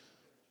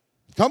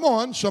 Come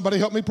on, somebody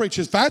help me preach.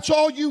 If that's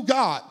all you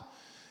got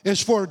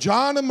is for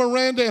John and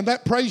Miranda and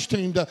that praise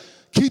team to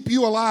keep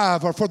you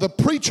alive, or for the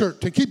preacher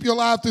to keep you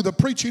alive through the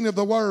preaching of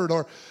the word,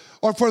 or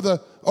for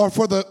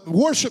the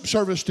worship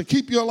service to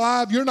keep you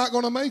alive, you're not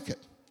going to make it.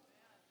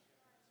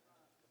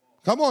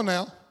 Come on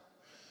now.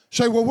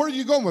 Say, well, where are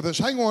you going with this?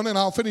 Hang on, and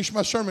I'll finish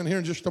my sermon here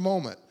in just a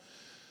moment.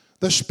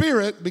 The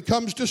spirit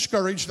becomes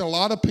discouraged in a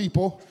lot of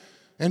people,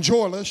 and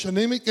joyless,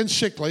 anemic, and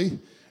sickly,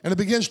 and it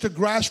begins to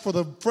grasp for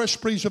the fresh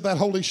breeze of that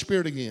Holy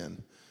Spirit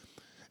again.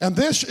 And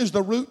this is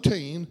the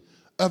routine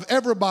of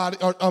everybody,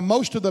 or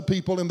most of the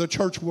people in the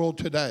church world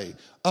today.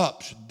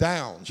 Ups,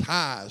 downs,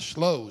 highs,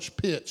 lows,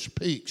 pits,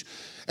 peaks.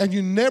 And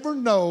you never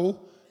know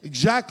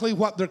exactly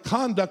what their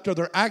conduct or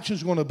their action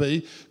is going to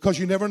be, because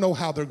you never know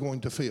how they're going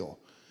to feel.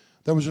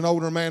 There was an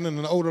older man and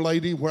an older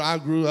lady where I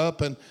grew up,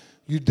 and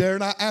you dare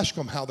not ask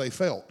them how they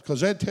felt,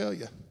 because they'd tell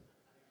you.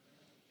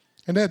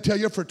 And they'd tell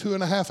you for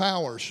 2.5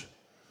 hours.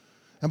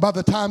 And by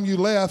the time you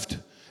left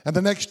and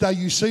the next day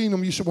you seen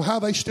them, you said, well, how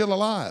are they still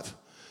alive?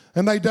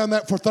 And they'd done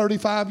that for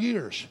 35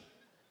 years.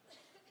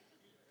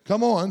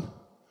 Come on.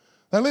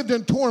 They lived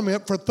in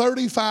torment for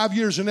 35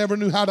 years and never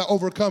knew how to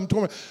overcome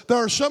torment. There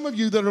are some of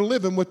you that are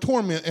living with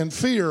torment and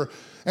fear,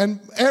 and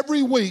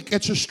every week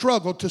it's a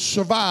struggle to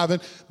survive.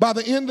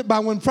 And by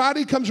when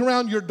Friday comes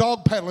around, you're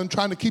dog paddling,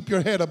 trying to keep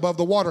your head above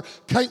the water.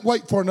 Can't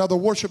wait for another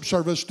worship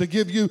service to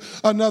give you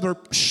another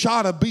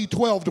shot of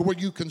B12 to where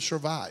you can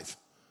survive.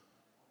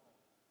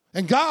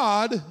 And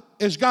God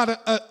has got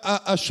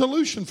a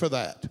solution for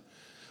that.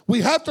 We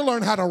have to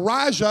learn how to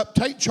rise up,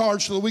 take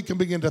charge, so that we can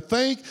begin to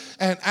think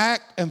and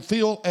act and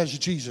feel as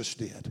Jesus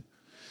did.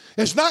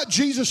 Is not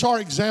Jesus our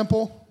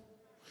example?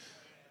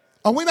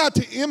 Are we not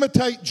to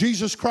imitate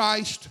Jesus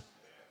Christ?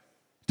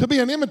 To be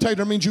an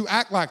imitator means you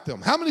act like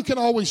them. How many can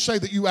always say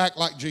that you act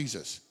like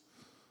Jesus?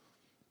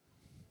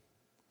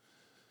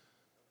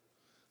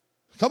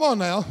 Come on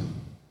now.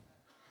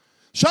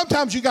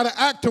 Sometimes you got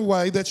to act a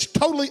way that's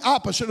totally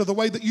opposite of the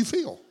way that you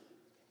feel.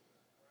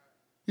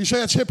 You say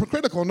that's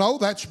hypocritical. No,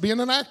 that's being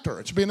an actor.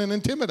 It's being an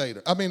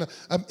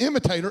an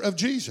imitator of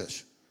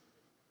Jesus.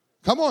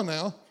 Come on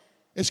now.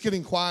 It's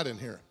getting quiet in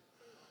here.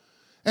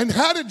 And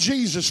how did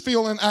Jesus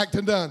feel and act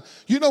and done?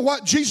 You know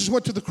what? Jesus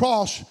went to the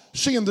cross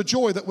seeing the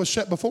joy that was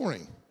set before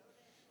him.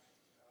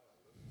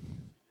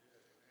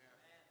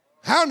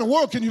 How in the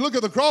world can you look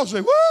at the cross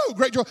and say, woo,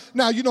 great joy?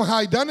 Now, you know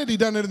how he done it? He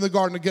done it in the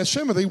Garden of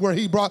Gethsemane where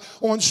he brought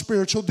on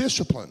spiritual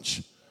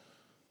disciplines.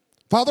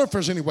 Father, if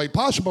there's any way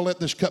possible, let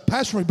this cup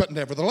pass from me, but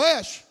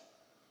nevertheless,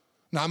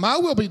 not my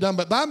will be done,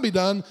 but thine be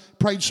done.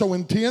 Prayed so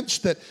intense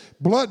that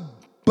blood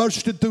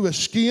bursted through his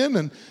skin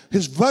and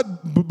his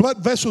blood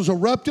vessels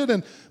erupted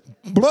and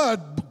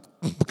blood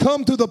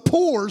come through the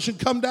pores and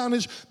come down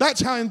his.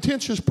 That's how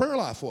intense his prayer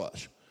life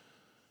was.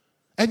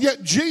 And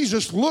yet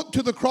Jesus looked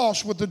to the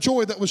cross with the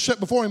joy that was set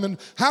before him. And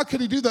how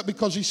could he do that?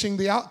 Because he's seen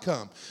the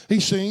outcome.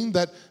 He's seen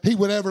that he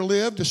would ever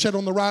live to sit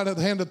on the right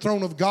hand of the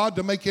throne of God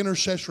to make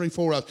intercessory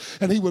for us.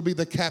 And he would be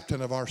the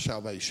captain of our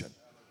salvation.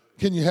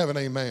 Can you have an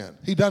amen?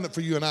 He done it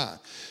for you and I.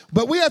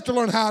 But we have to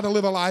learn how to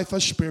live a life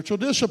of spiritual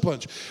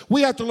disciplines.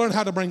 We have to learn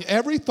how to bring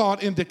every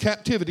thought into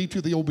captivity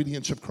to the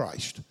obedience of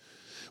Christ.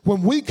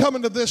 When we come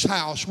into this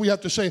house, we have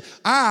to say,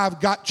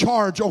 I've got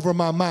charge over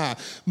my mind.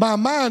 My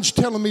mind's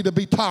telling me to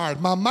be tired.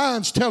 My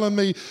mind's telling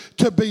me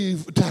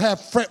to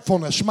have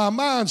fretfulness. My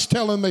mind's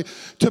telling me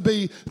to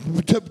be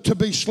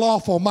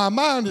slothful. My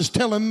mind is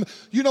telling me,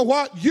 you know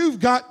what?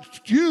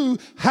 You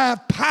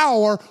have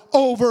power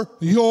over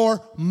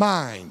your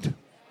mind.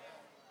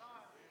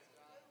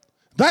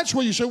 That's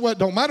where you say, well, it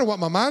don't matter what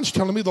my mind's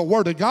telling me. The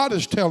Word of God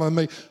is telling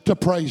me to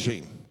praise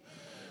Him.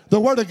 The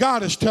Word of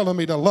God is telling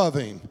me to love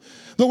Him.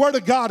 The Word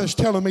of God is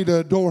telling me to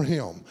adore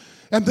Him.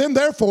 And then,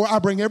 therefore, I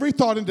bring every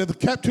thought into the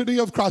captivity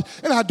of Christ.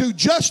 And I do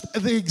just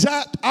the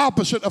exact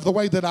opposite of the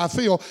way that I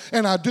feel.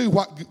 And I do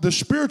what the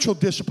spiritual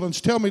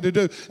disciplines tell me to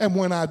do. And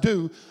when I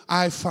do,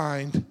 I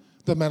find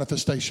the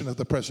manifestation of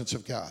the presence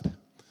of God.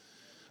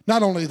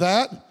 Not only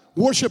that,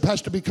 worship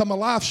has to become a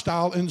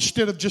lifestyle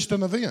instead of just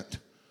an event.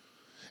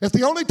 If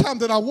the only time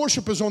that I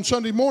worship is on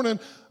Sunday morning,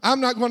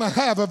 I'm not going to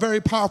have a very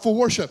powerful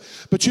worship.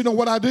 But you know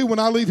what I do when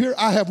I leave here?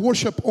 I have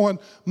worship on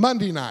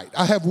Monday night.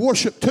 I have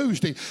worship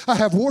Tuesday. I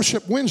have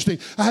worship Wednesday.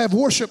 I have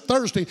worship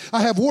Thursday.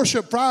 I have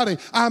worship Friday.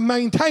 I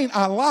maintain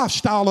a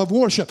lifestyle of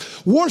worship.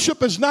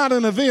 Worship is not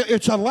an event.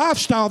 It's a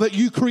lifestyle that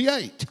you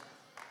create.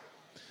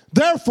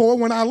 Therefore,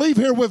 when I leave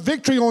here with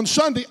victory on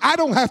Sunday, I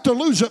don't have to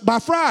lose it by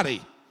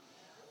Friday.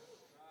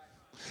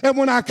 And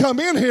when I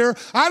come in here,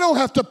 I don't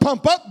have to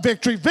pump up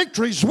victory.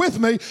 Victory's with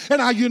me, and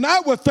I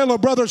unite with fellow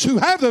brothers who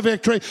have the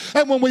victory.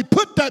 And when we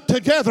put that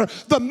together,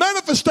 the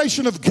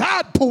manifestation of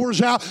God pours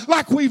out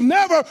like we've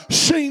never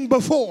seen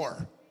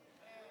before.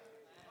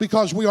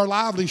 Because we are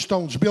lively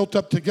stones built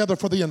up together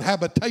for the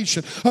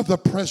inhabitation of the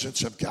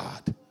presence of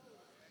God.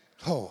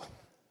 Oh.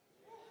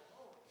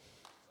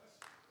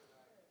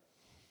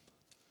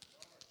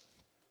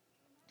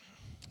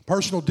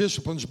 Personal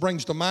disciplines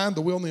brings the mind,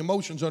 the will, and the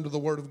emotions under the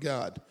Word of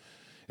God.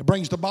 It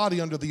brings the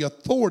body under the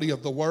authority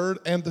of the Word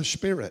and the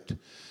Spirit.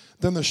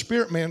 Then the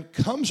spirit man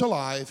comes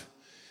alive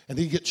and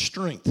he gets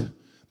strength.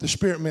 The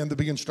spirit man that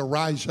begins to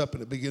rise up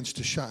and it begins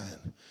to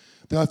shine.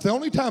 Now, if the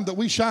only time that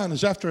we shine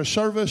is after a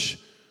service,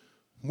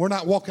 we're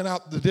not walking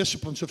out the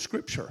disciplines of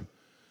Scripture.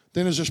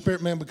 Then as the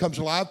spirit man becomes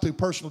alive through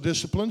personal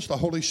disciplines, the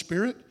Holy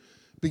Spirit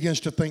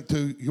begins to think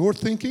through your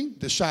thinking,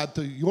 decide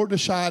through your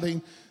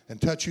deciding, and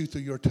touch you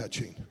through your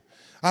touching.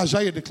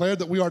 Isaiah declared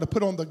that we are to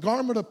put on the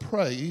garment of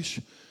praise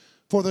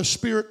for the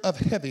spirit of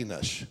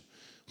heaviness.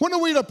 When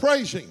are we to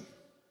praise Him?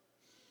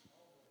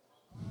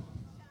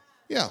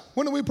 Yeah,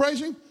 when are we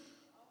praising?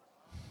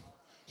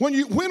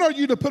 When are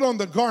you to put on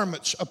the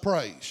garments of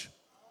praise?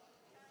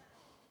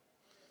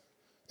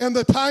 In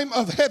the time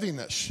of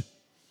heaviness.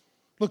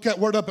 Look that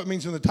word up, it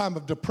means in the time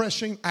of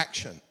depressing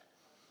action.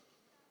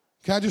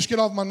 Can I just get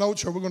off my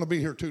notes or we're going to be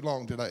here too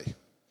long today?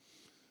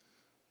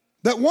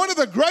 That one of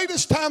the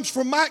greatest times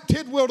for Mike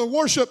Tidwell to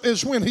worship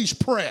is when he's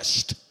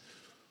pressed.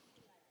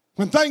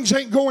 When things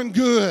ain't going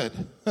good.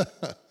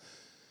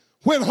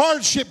 When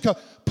hardship comes.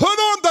 Put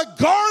on the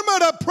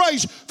garment of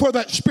praise for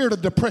that spirit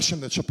of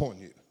depression that's upon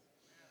you.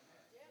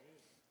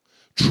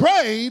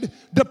 Trade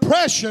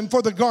depression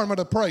for the garment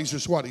of praise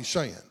is what he's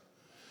saying.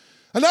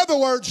 In other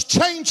words,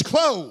 change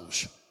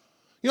clothes.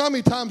 You know how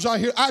many times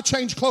I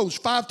change clothes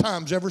 5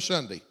 times every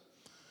Sunday.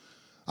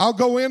 I'll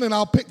go in and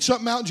I'll pick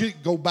something out and you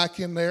go back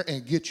in there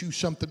and get you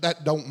something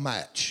that don't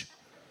match.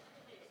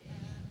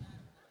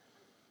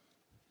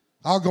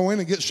 I'll go in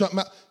and get something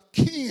out.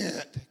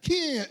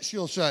 Can't,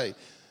 she'll say.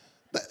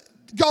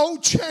 Go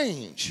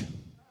change.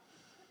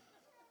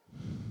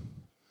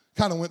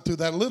 Kind of went through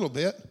that a little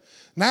bit.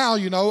 Now,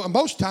 you know,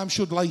 most times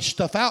she'll lay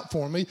stuff out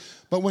for me,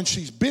 but when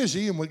she's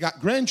busy and we got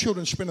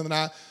grandchildren spending the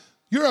night,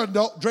 you're an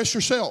adult, dress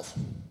yourself.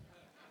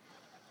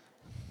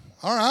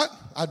 All right,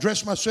 I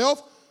dressed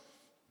myself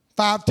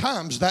 5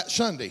 times that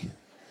Sunday.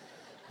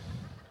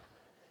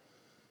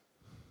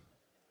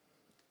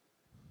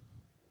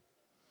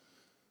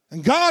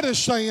 And God is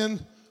saying,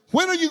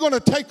 When are you going to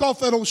take off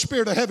that old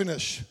spirit of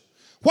heaviness?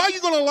 Why are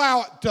you going to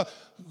allow it to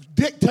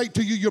dictate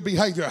to you your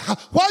behavior?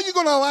 Why are you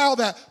going to allow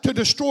that to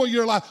destroy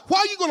your life? Why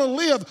are you going to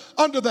live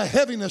under the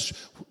heaviness?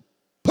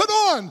 Put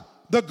on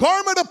the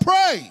garment of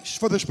praise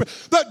for the Spirit.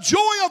 The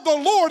joy of the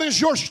Lord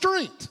is your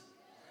strength.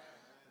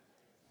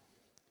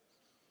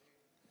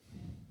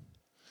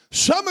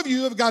 Some of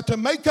you have got to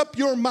make up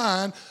your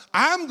mind,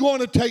 I'm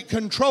going to take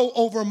control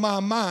over my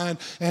mind,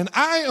 and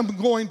I am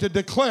going to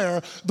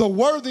declare the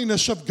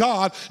worthiness of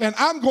God, and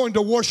I'm going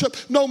to worship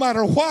no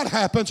matter what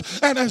happens.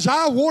 And as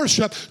I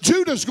worship,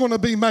 Judah's going to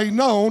be made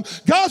known.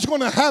 God's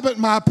going to inhabit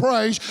my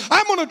praise.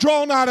 I'm going to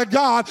draw nigh to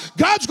God.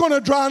 God's going to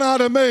draw nigh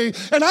to me.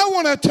 And I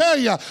want to tell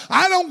you,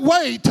 I don't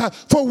wait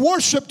for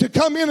worship to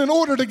come in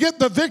order to get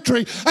the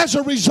victory. As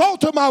a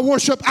result of my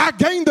worship, I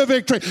gain the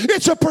victory.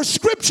 It's a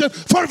prescription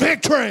for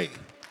victory.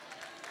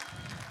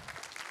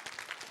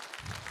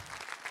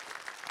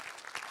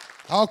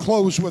 I'll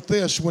close with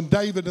this. When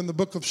David in the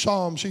book of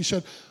Psalms, he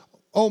said,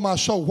 "Oh, my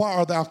soul, why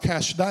art thou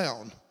cast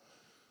down?"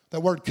 That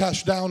word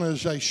cast down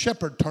is a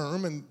shepherd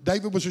term, and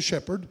David was a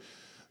shepherd,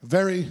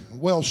 very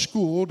well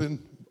schooled in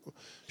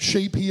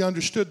sheep. He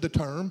understood the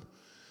term.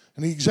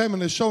 And he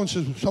examined his soul and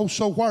said,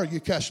 so why are you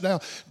cast down?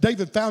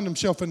 David found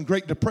himself in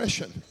great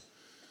depression.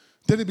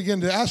 Then he began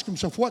to ask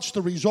himself, what's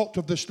the result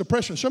of this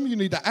depression? Some of you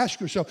need to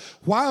ask yourself,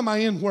 why am I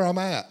in where I'm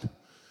at?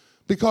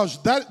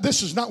 Because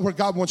this is not where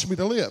God wants me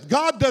to live.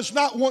 God does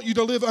not want you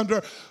to live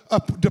under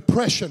a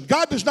depression.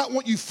 God does not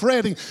want you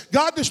fretting.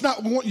 God does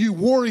not want you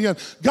worrying.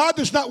 God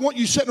does not want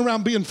you sitting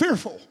around being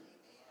fearful.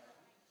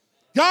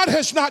 God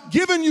has not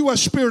given you a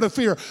spirit of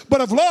fear,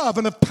 but of love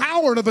and of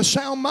power and of a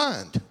sound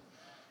mind.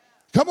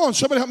 Come on,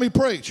 somebody help me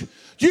preach.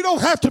 You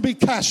don't have to be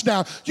cast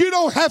down. You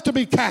don't have to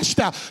be cast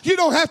out. You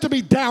don't have to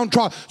be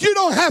downtrodden. You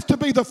don't have to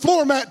be the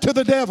floor mat to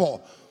the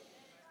devil.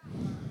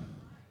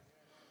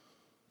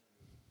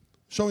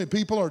 So many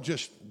people are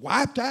just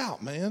wiped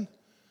out, man.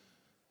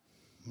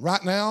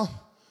 Right now,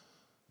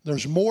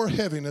 there's more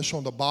heaviness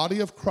on the body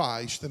of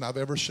Christ than I've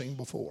ever seen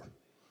before.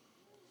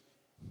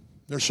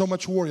 There's so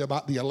much worry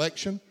about the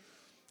election.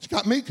 It's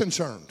got me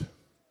concerned.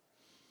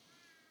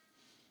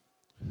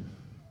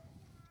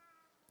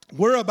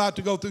 We're about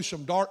to go through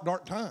some dark,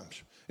 dark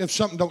times if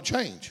something don't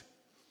change.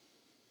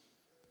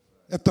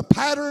 If the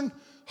pattern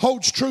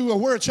holds true of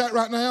where it's at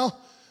right now,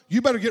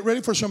 you better get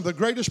ready for some of the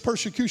greatest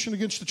persecution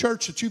against the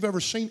church that you've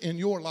ever seen in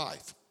your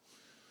life.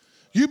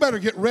 You better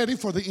get ready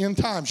for the end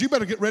times. You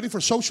better get ready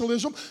for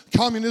socialism,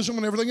 communism,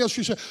 and everything else.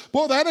 You say,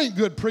 boy, that ain't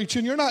good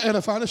preaching. You're not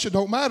edifying us. It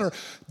don't matter.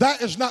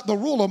 That is not the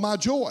rule of my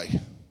joy.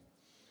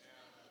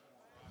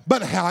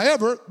 But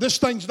however, this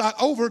thing's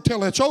not over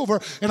till it's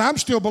over, and I'm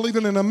still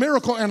believing in a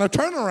miracle and a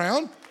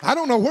turnaround. I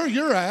don't know where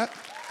you're at.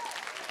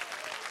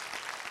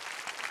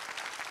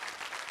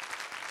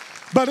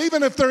 But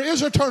even if there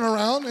is a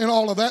turnaround in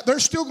all of that,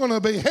 there's still going to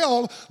be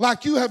hell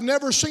like you have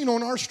never seen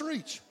on our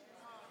streets.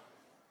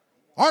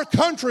 Our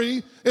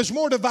country is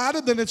more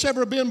divided than it's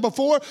ever been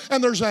before,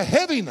 and there's a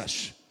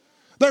heaviness.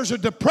 There's a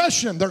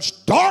depression. There's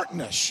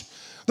darkness.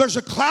 There's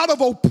a cloud of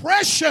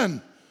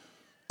oppression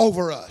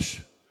over us.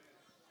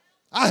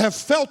 I have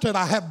felt it.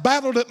 I have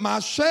battled it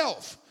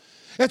myself.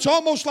 It's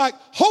almost like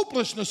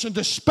hopelessness and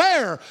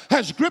despair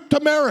has gripped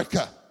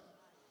America.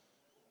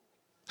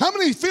 How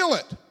many feel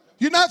it?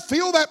 You not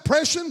feel that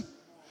oppression?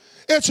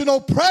 It's an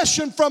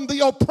oppression from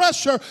the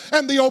oppressor,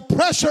 and the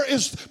oppressor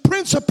is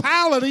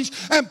principalities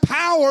and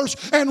powers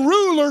and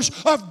rulers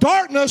of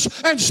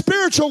darkness and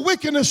spiritual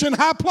wickedness in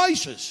high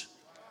places.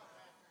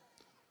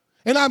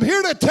 And I'm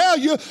here to tell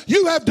you,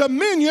 you have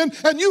dominion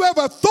and you have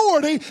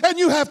authority and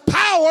you have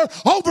power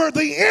over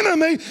the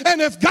enemy. And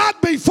if God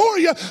be for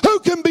you, who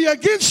can be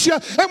against you?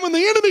 And when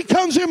the enemy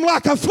comes in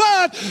like a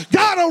flood,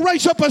 God will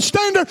raise up a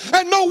standard,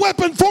 and no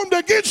weapon formed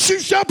against you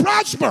shall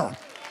prosper.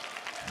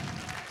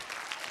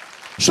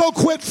 So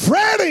quit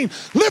fretting.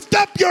 Lift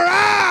up your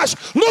eyes.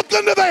 Look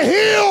into the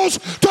hills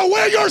to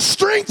where your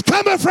strength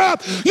cometh from.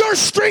 Your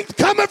strength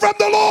cometh from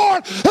the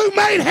Lord who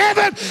made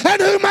heaven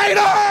and who made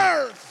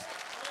earth.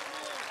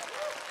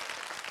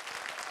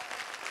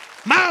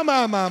 My.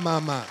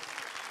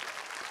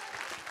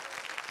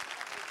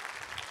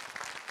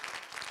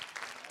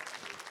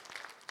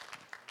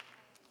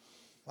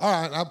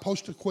 All right, I'm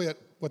supposed to quit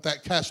with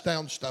that cast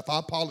down stuff. I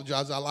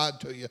apologize. I lied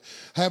to you.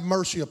 Have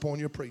mercy upon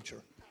your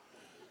preacher.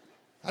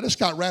 I just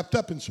got wrapped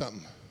up in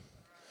something.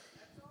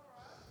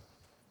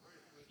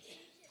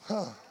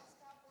 Huh.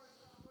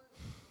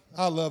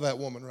 I love that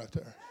woman right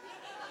there.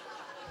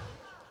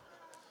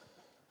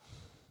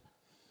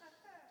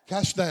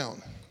 Cast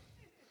down.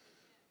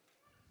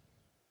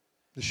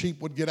 The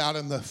sheep would get out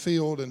in the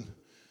field, and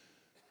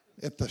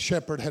if the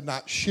shepherd had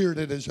not sheared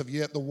it as of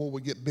yet, the wool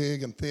would get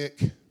big and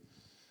thick.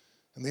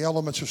 And the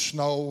elements of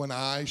snow and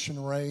ice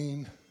and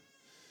rain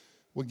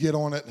would get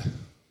on it.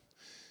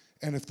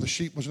 And if the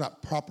sheep was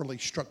not properly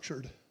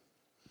structured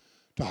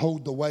to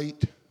hold the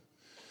weight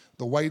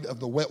of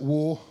the wet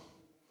wool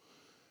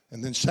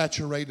and then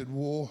saturated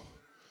wool,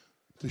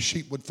 the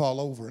sheep would fall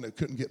over and it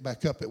couldn't get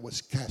back up. It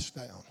was cast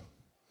down.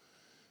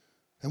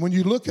 And when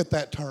you look at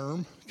that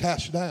term,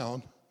 cast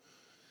down,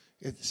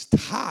 it's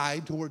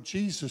tied to where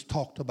Jesus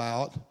talked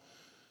about,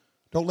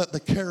 don't let the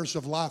cares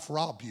of life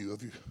rob you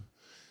of you.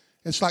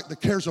 It's like the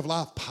cares of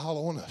life pile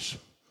on us.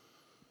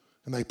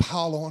 And they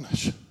pile on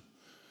us.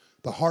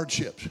 The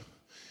hardships,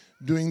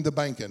 doing the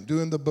banking,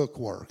 doing the book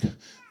work,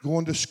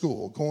 going to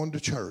school, going to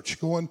church,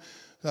 going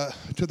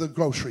to the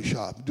grocery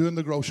shop, doing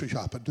the grocery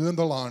shopping, doing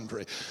the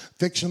laundry,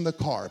 fixing the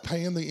car,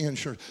 paying the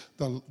insurance,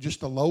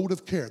 just a load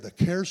of care. The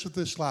cares of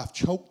this life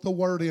choke the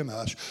word in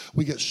us.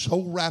 We get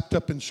so wrapped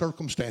up in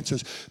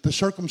circumstances. The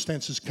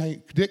circumstances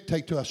can't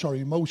dictate to us our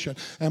emotion.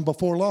 And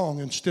before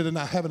long, instead of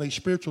not having a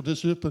spiritual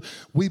discipline,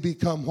 we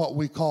become what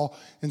we call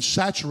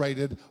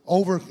insaturated,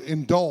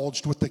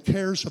 overindulged with the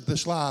cares of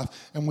this life,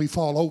 and we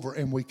fall over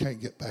and we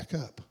can't get back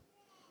up.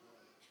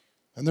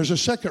 And there's a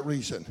second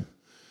reason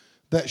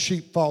that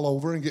sheep fall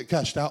over and get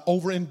cast out: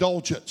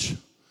 overindulgence.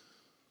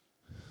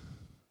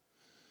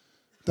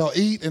 They'll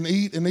eat and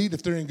eat and eat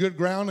if they're in good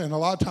ground, and a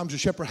lot of times the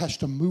shepherd has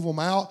to move them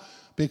out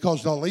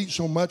because they'll eat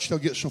so much, they'll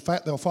get so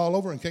fat, they'll fall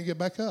over and can't get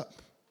back up.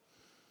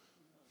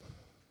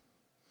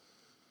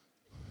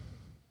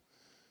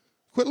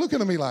 Quit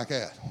looking at me like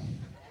that.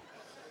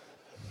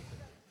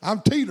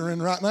 I'm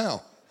teetering right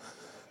now.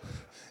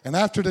 And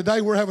after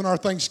today, we're having our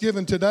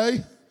Thanksgiving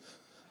today.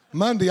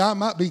 Monday, I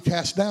might be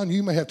cast down.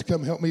 You may have to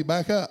come help me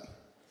back up.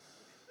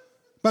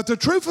 But the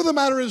truth of the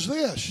matter is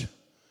this: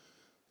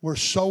 we're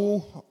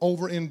so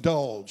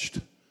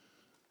overindulged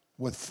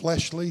with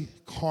fleshly,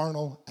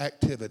 carnal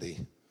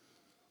activity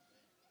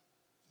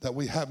that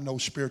we have no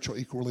spiritual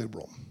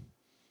equilibrium.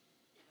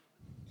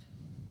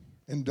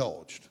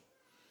 Indulged.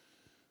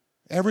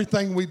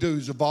 Everything we do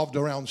is evolved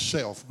around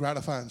self,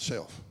 gratifying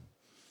self.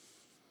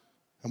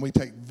 And we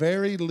take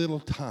very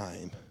little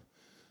time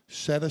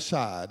set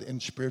aside in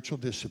spiritual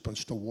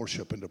disciplines to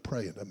worship and to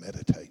pray and to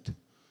meditate.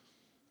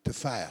 To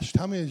fast.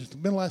 How many has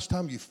been the last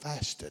time you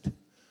fasted?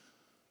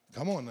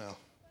 Come on now.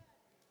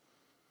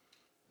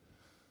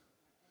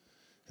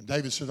 And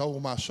David said, "Oh,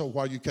 my soul,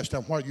 why are you cast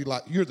down? Why are you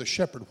like, you're the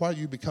shepherd. Why are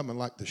you becoming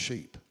like the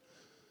sheep?"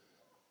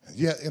 And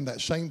yet in that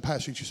same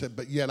passage he said,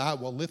 "But yet I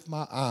will lift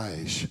my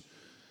eyes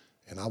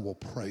and I will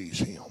praise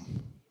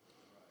him.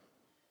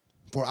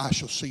 For I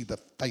shall see the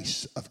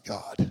face of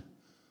God."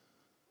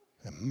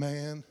 And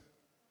man,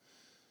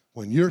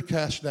 when you're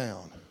cast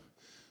down,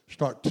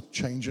 start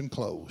changing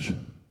clothes.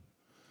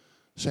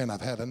 Saying,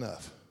 "I've had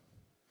enough.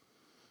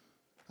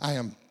 I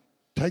am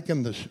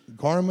taking this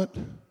garment.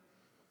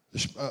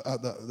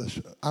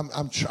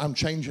 I'm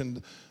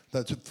changing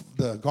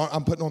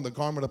I'm putting on the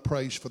garment of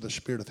praise for the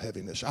spirit of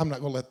heaviness. I'm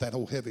not going to let that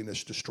old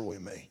heaviness destroy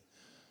me."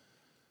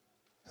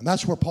 And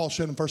that's where Paul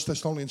said in 1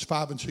 Thessalonians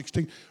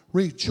 5:16,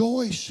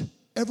 "Rejoice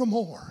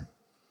evermore."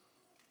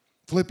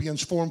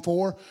 Philippians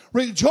 4:4,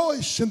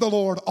 "Rejoice in the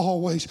Lord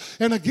always.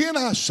 And again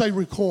I say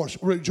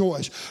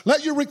rejoice.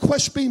 Let your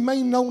requests be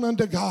made known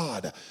unto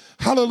God."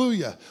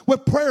 Hallelujah.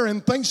 With prayer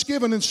and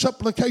thanksgiving and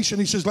supplication,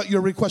 he says, let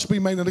your requests be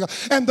made unto God.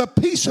 "And the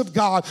peace of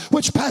God,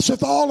 which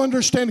passeth all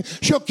understanding,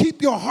 shall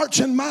keep your hearts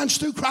and minds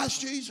through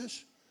Christ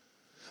Jesus."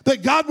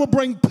 That God will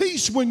bring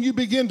peace when you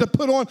begin to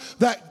put on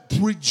that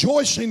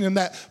rejoicing and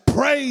that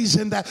praise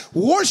and that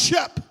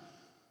worship.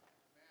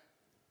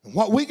 And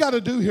what we got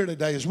to do here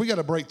today is we got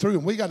to break through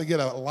and we got to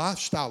get a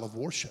lifestyle of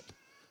worship.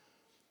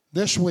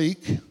 This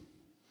week,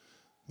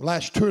 the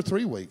last 2 or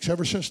 3 weeks,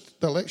 ever since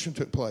the election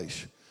took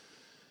place,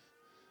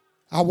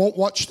 I won't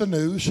watch the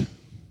news.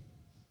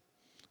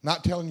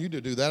 Not telling you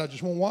to do that. I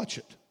just won't watch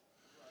it.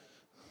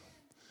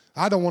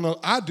 I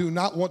do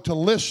not want to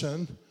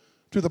listen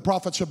to the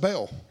prophets of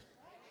Baal.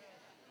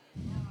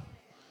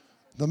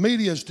 The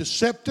media is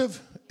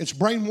deceptive. It's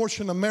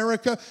brainwashing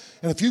America.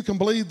 And if you can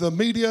believe the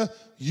media,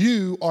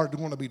 you are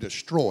going to be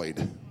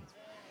destroyed.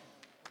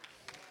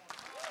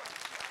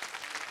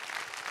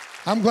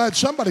 I'm glad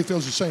somebody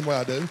feels the same way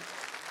I do.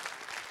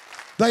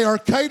 They are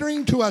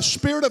catering to a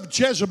spirit of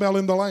Jezebel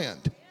in the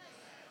land.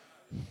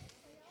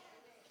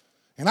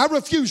 And I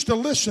refuse to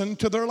listen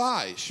to their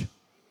lies.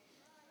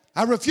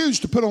 I refuse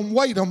to put on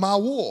weight on my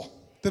wool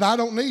that I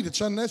don't need.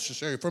 It's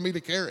unnecessary for me to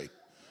carry.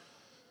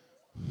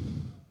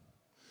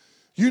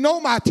 You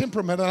know my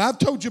temperament, and I've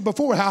told you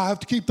before how I have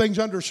to keep things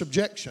under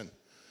subjection.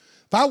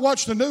 If I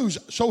watch the news,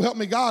 so help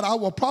me God, I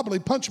will probably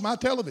punch my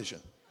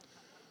television.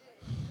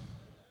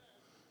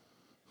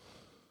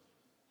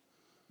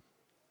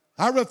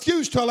 I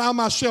refuse to allow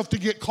myself to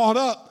get caught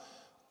up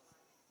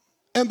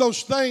in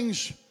those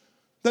things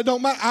that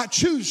don't matter. I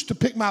choose to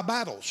pick my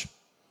battles.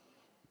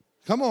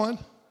 Come on.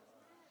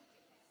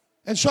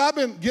 And so I've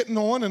been getting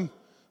on and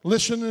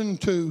listening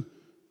to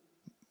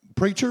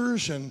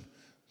preachers and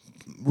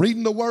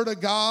reading the Word of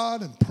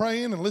God and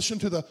praying and listening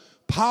to the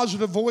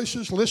positive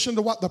voices, listen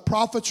to what the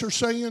prophets are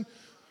saying.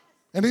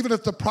 And even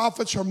if the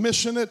prophets are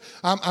missing it,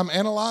 I'm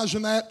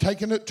analyzing that,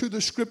 taking it to the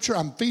Scripture.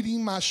 I'm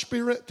feeding my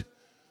spirit.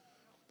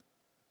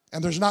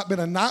 And there's not been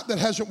a night that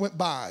hasn't went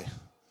by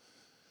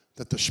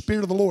that the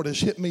Spirit of the Lord has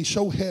hit me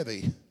so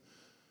heavy.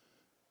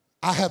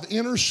 I have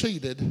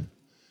interceded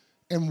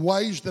in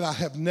ways that I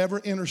have never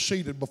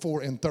interceded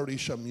before in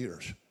 30-some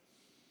years.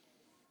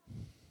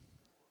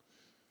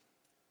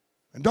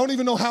 And don't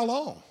even know how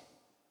long.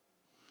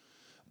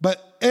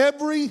 But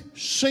every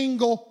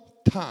single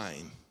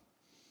time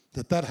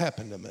that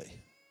happened to me,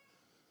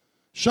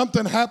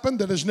 something happened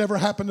that has never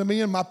happened to me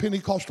in my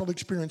Pentecostal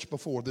experience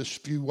before this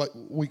few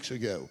weeks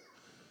ago.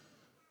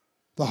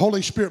 The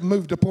Holy Spirit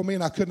moved upon me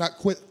and I could not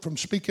quit from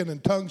speaking in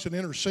tongues and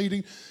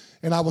interceding.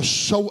 And I was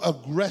so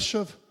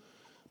aggressive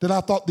that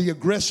I thought the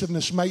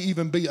aggressiveness may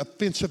even be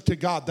offensive to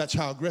God. That's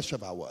how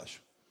aggressive I was.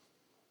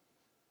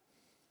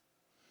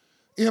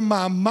 In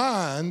my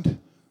mind,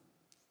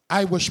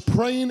 I was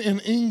praying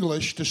in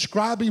English,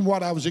 describing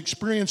what I was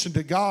experiencing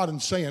to God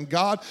and saying,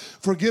 God,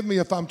 forgive me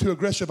if I'm too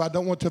aggressive. I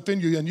don't want to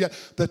offend you. And yet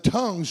the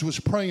tongues was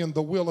praying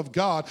the will of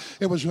God.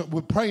 It was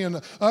praying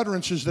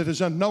utterances that is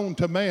unknown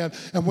to man.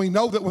 And we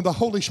know that when the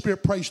Holy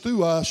Spirit prays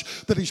through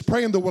us, that he's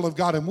praying the will of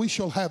God, and we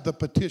shall have the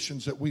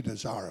petitions that we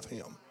desire of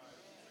him.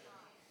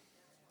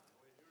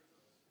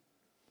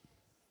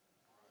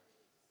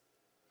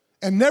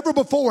 And never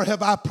before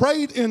have I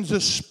prayed in the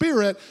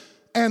Spirit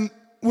and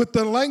with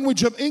the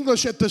language of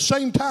English at the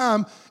same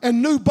time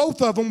and knew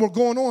both of them were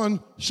going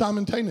on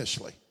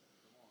simultaneously.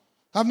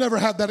 I've never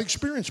had that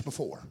experience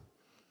before.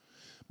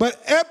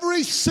 But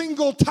every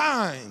single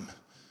time,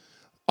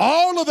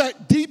 all of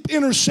that deep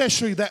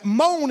intercessory, that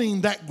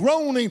moaning, that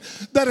groaning,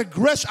 that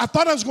aggression, I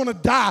thought I was going to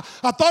die.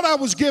 I thought I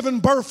was giving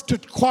birth to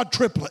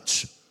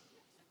quadruplets.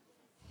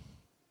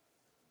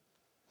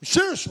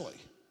 Seriously.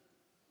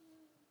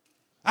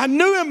 I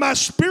knew in my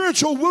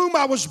spiritual womb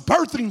I was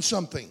birthing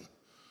something.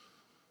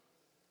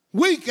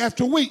 Week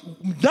after week,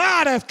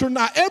 night after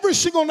night, every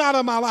single night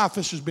of my life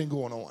this has been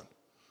going on.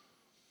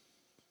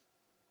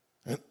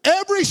 And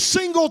every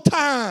single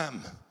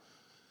time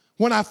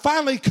when I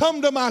finally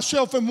come to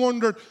myself and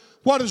wondered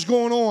what is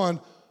going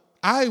on,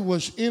 I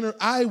was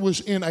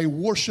in a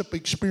worship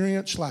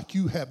experience like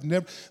you have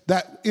never.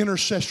 That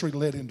intercessory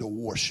led into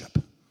worship.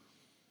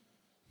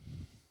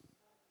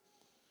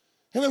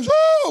 And it was,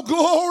 oh,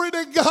 glory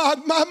to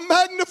God,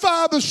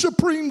 magnify the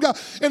supreme God.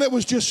 And it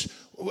was just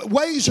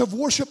ways of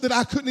worship that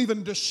I couldn't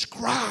even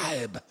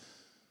describe.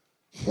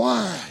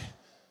 Why?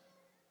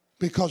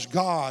 Because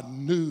God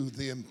knew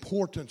the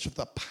importance of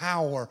the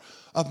power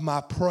of my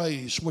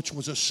praise, which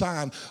was a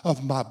sign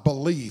of my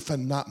belief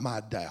and not my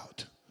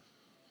doubt.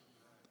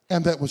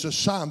 And that was a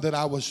sign that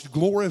I was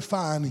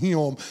glorifying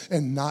him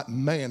and not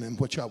man in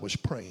which I was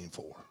praying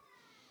for.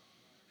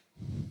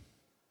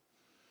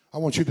 I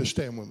want you to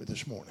stand with me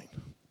this morning.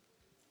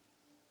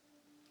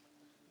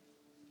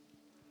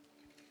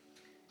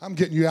 I'm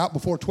getting you out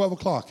before 12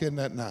 o'clock. Isn't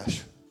that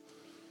nice?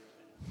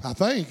 I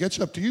think it's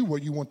up to you where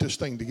you want this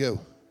thing to go.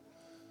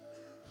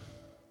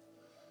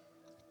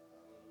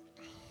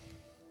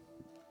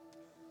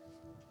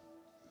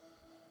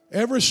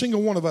 Every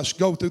single one of us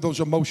go through those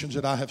emotions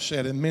that I have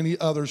said, and many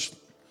others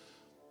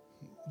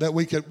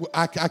that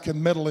I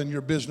can meddle in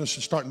your business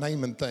and start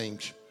naming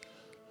things.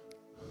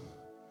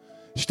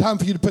 It's time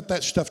for you to put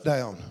that stuff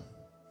down.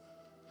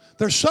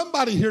 There's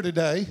somebody here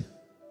today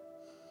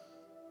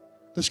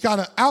that's got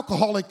an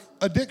alcoholic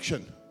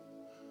addiction.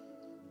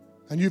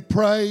 And you've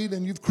prayed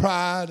and you've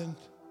cried and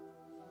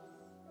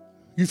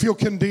you feel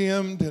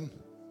condemned and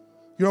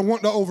you're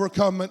wanting to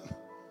overcome it.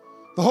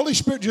 The Holy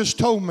Spirit just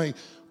told me,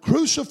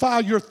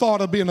 crucify your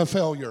thought of being a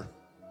failure.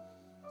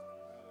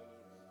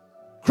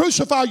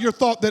 Crucify your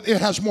thought that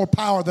it has more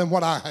power than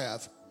what I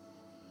have.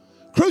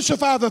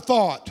 Crucify the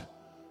thought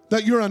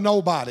that you're a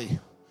nobody.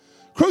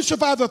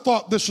 Crucify the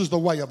thought this is the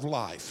way of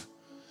life.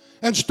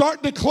 And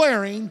start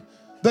declaring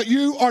that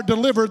you are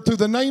delivered through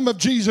the name of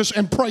Jesus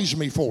and praise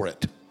me for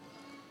it.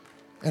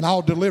 And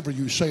I'll deliver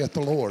you, saith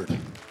the Lord.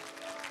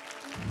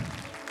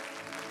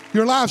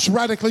 Your life's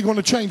radically going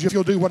to change if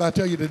you'll do what I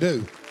tell you to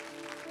do.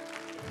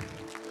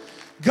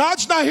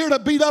 God's not here to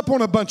beat up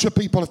on a bunch of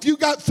people. If you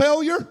got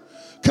failure,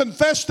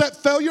 confess that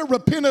failure,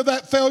 repent of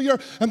that failure,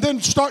 and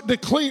then start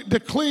declaring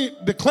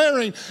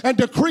and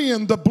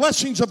decreeing the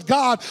blessings of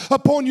God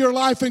upon your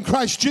life in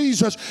Christ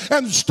Jesus,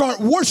 and start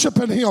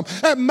worshiping him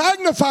and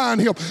magnifying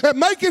him and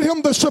making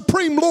him the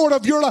supreme Lord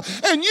of your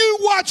life. And you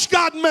watch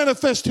God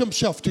manifest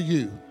himself to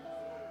you.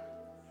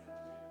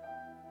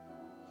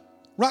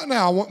 Right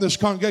now, I want this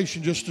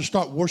congregation just to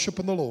start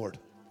worshiping the Lord.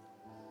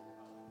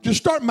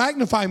 Just start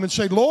magnifying him and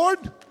say, Lord,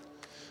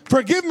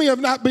 forgive me of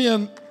not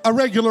being a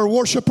regular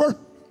worshiper.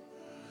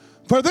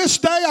 For this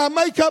day I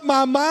make up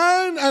my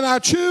mind and I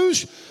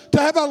choose to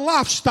have a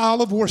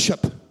lifestyle of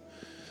worship.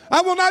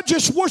 I will not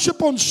just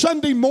worship on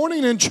Sunday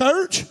morning in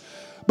church,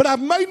 but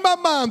I've made my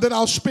mind that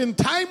I'll spend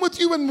time with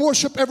you in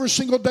worship every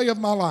single day of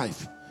my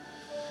life.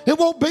 It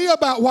won't be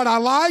about what I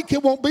like.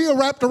 It won't be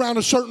wrapped around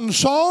a certain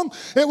song.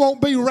 It won't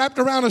be wrapped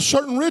around a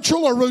certain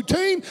ritual or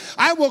routine.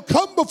 I will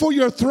come before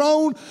your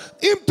throne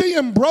empty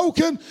and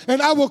broken, and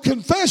I will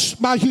confess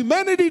my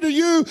humanity to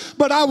you,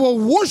 but I will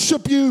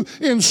worship you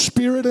in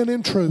spirit and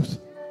in truth.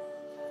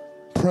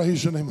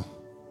 Praise the name.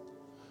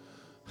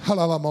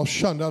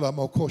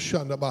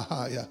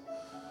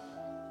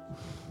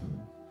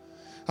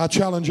 I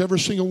challenge every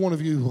single one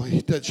of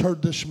you that's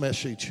heard this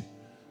message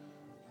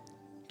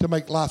to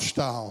make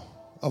lifestyle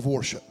of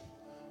worship.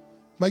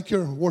 Make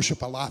your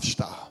worship a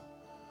lifestyle.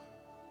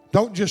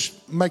 Don't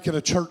just make it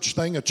a church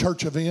thing, a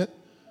church event.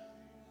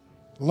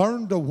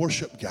 Learn to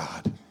worship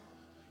God,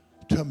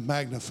 to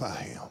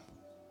magnify Him.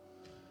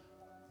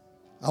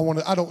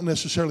 I don't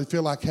necessarily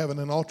feel like having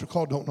an altar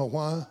call, don't know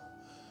why,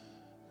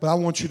 but I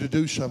want you to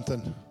do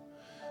something.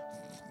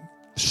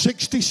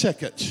 60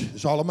 seconds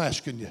is all I'm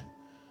asking you.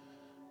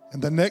 In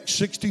the next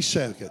 60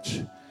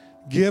 seconds,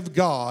 give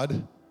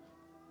God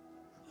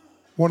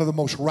one of the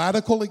most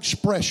radical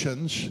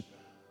expressions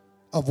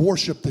of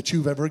worship that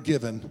you've ever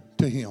given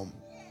to Him.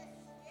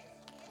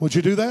 Would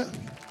you do that?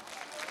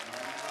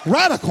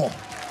 Radical.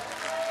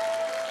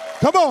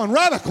 Come on,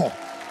 radical.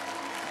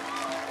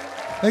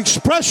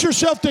 Express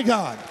yourself to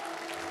God.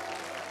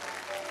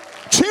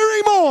 Cheer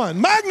Him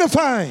on,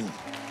 magnify Him,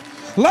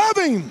 love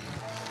Him,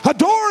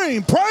 adore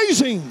Him, praise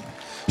Him.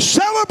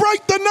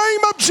 Celebrate the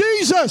name of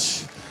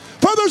Jesus.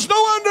 For there's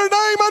no other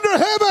name under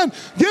heaven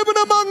given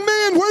among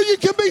men where you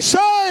can be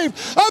saved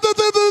other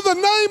than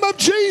the name of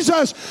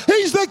Jesus.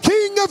 He's the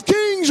King of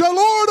kings, the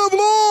Lord of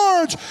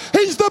lords.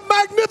 He's the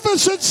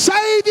magnificent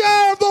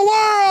Savior of the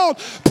world.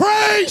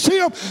 Praise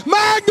Him,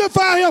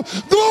 magnify Him,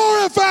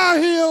 glorify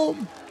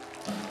Him.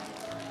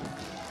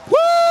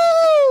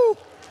 Woo!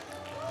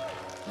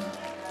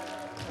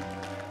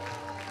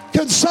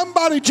 Can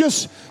somebody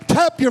just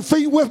tap your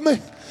feet with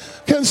me?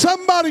 Can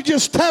somebody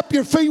just tap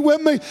your feet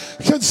with me?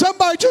 Can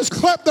somebody just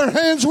clap their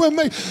hands with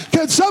me?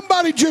 Can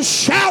somebody just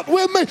shout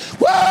with me?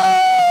 Woo!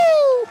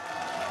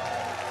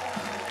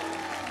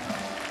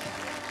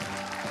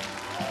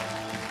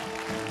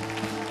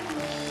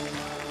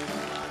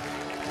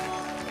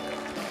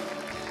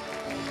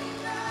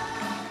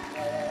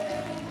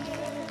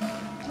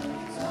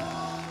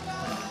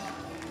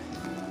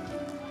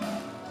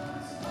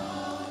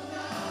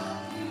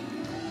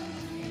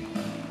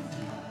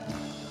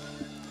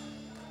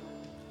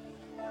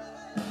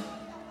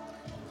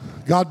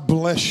 God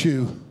bless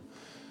you.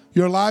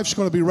 Your life's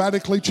going to be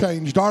radically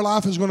changed. Our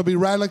life is going to be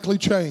radically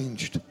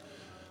changed.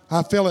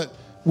 I feel it.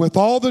 With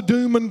all the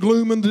doom and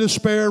gloom and the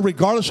despair,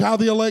 regardless how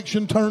the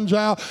election turns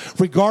out,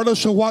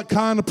 regardless of what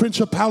kind of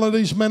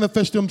principalities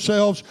manifest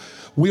themselves,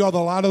 we are the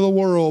light of the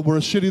world. We're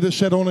a city that's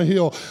set on a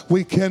hill.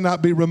 We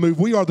cannot be removed.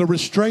 We are the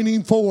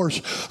restraining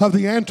force of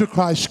the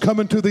Antichrist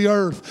coming to the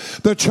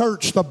earth. The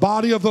church, the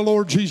body of the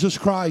Lord Jesus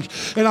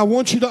Christ. And I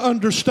want you to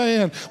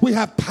understand, we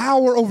have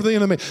power over the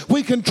enemy.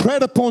 We can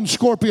tread upon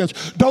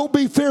scorpions. Don't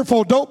be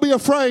fearful. Don't be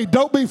afraid.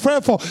 Don't be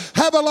fretful.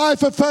 Have a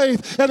life of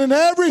faith. And in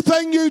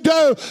everything you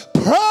do,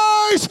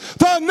 praise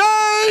the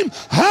name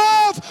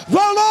of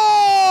the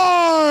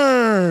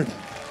Lord.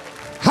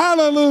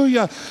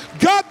 Hallelujah.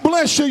 God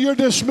bless you. You're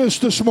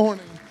dismissed this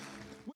morning.